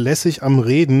nur sehr lässig am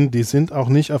Reden, die sind auch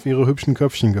nicht auf ihre hübschen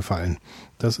Köpfchen gefallen.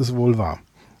 Das ist wohl wahr.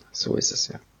 So ist es,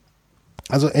 ja.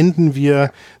 Also enden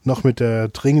wir noch mit der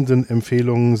dringenden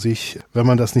Empfehlung, sich, wenn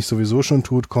man das nicht sowieso schon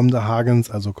tut, Kommende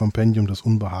Hagens, also Kompendium des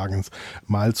Unbehagens,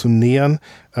 mal zu nähern.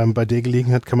 Bei der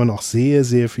Gelegenheit kann man auch sehr,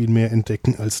 sehr viel mehr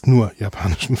entdecken als nur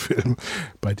japanischen Film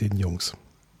bei den Jungs.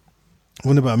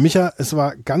 Wunderbar. Micha, es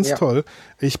war ganz toll.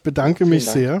 Ich bedanke mich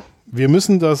sehr. Wir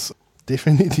müssen das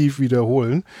definitiv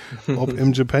wiederholen, ob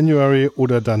im Japanuary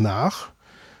oder danach,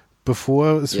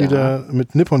 bevor es wieder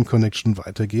mit Nippon Connection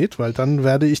weitergeht, weil dann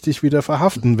werde ich dich wieder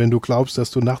verhaften, wenn du glaubst,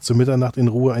 dass du nachts um Mitternacht in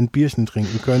Ruhe ein Bierchen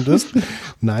trinken könntest.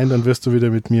 Nein, dann wirst du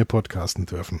wieder mit mir podcasten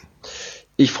dürfen.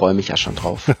 Ich freue mich ja schon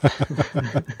drauf.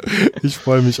 Ich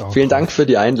freue mich auch. Vielen Dank für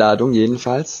die Einladung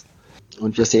jedenfalls.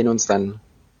 Und wir sehen uns dann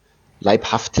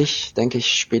leibhaftig, denke ich,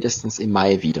 spätestens im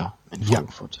Mai wieder in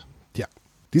Frankfurt. Ja.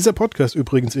 Dieser Podcast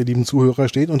übrigens, ihr lieben Zuhörer,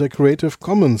 steht unter Creative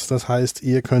Commons. Das heißt,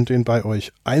 ihr könnt ihn bei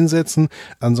euch einsetzen.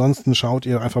 Ansonsten schaut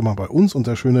ihr einfach mal bei uns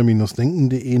unter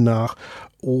schöner-denken.de nach.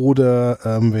 Oder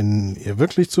wenn ihr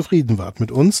wirklich zufrieden wart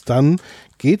mit uns, dann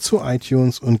geht zu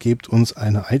iTunes und gebt uns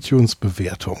eine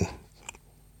iTunes-Bewertung.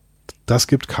 Das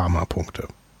gibt Karma-Punkte.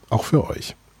 Auch für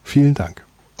euch. Vielen Dank.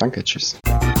 Danke, tschüss.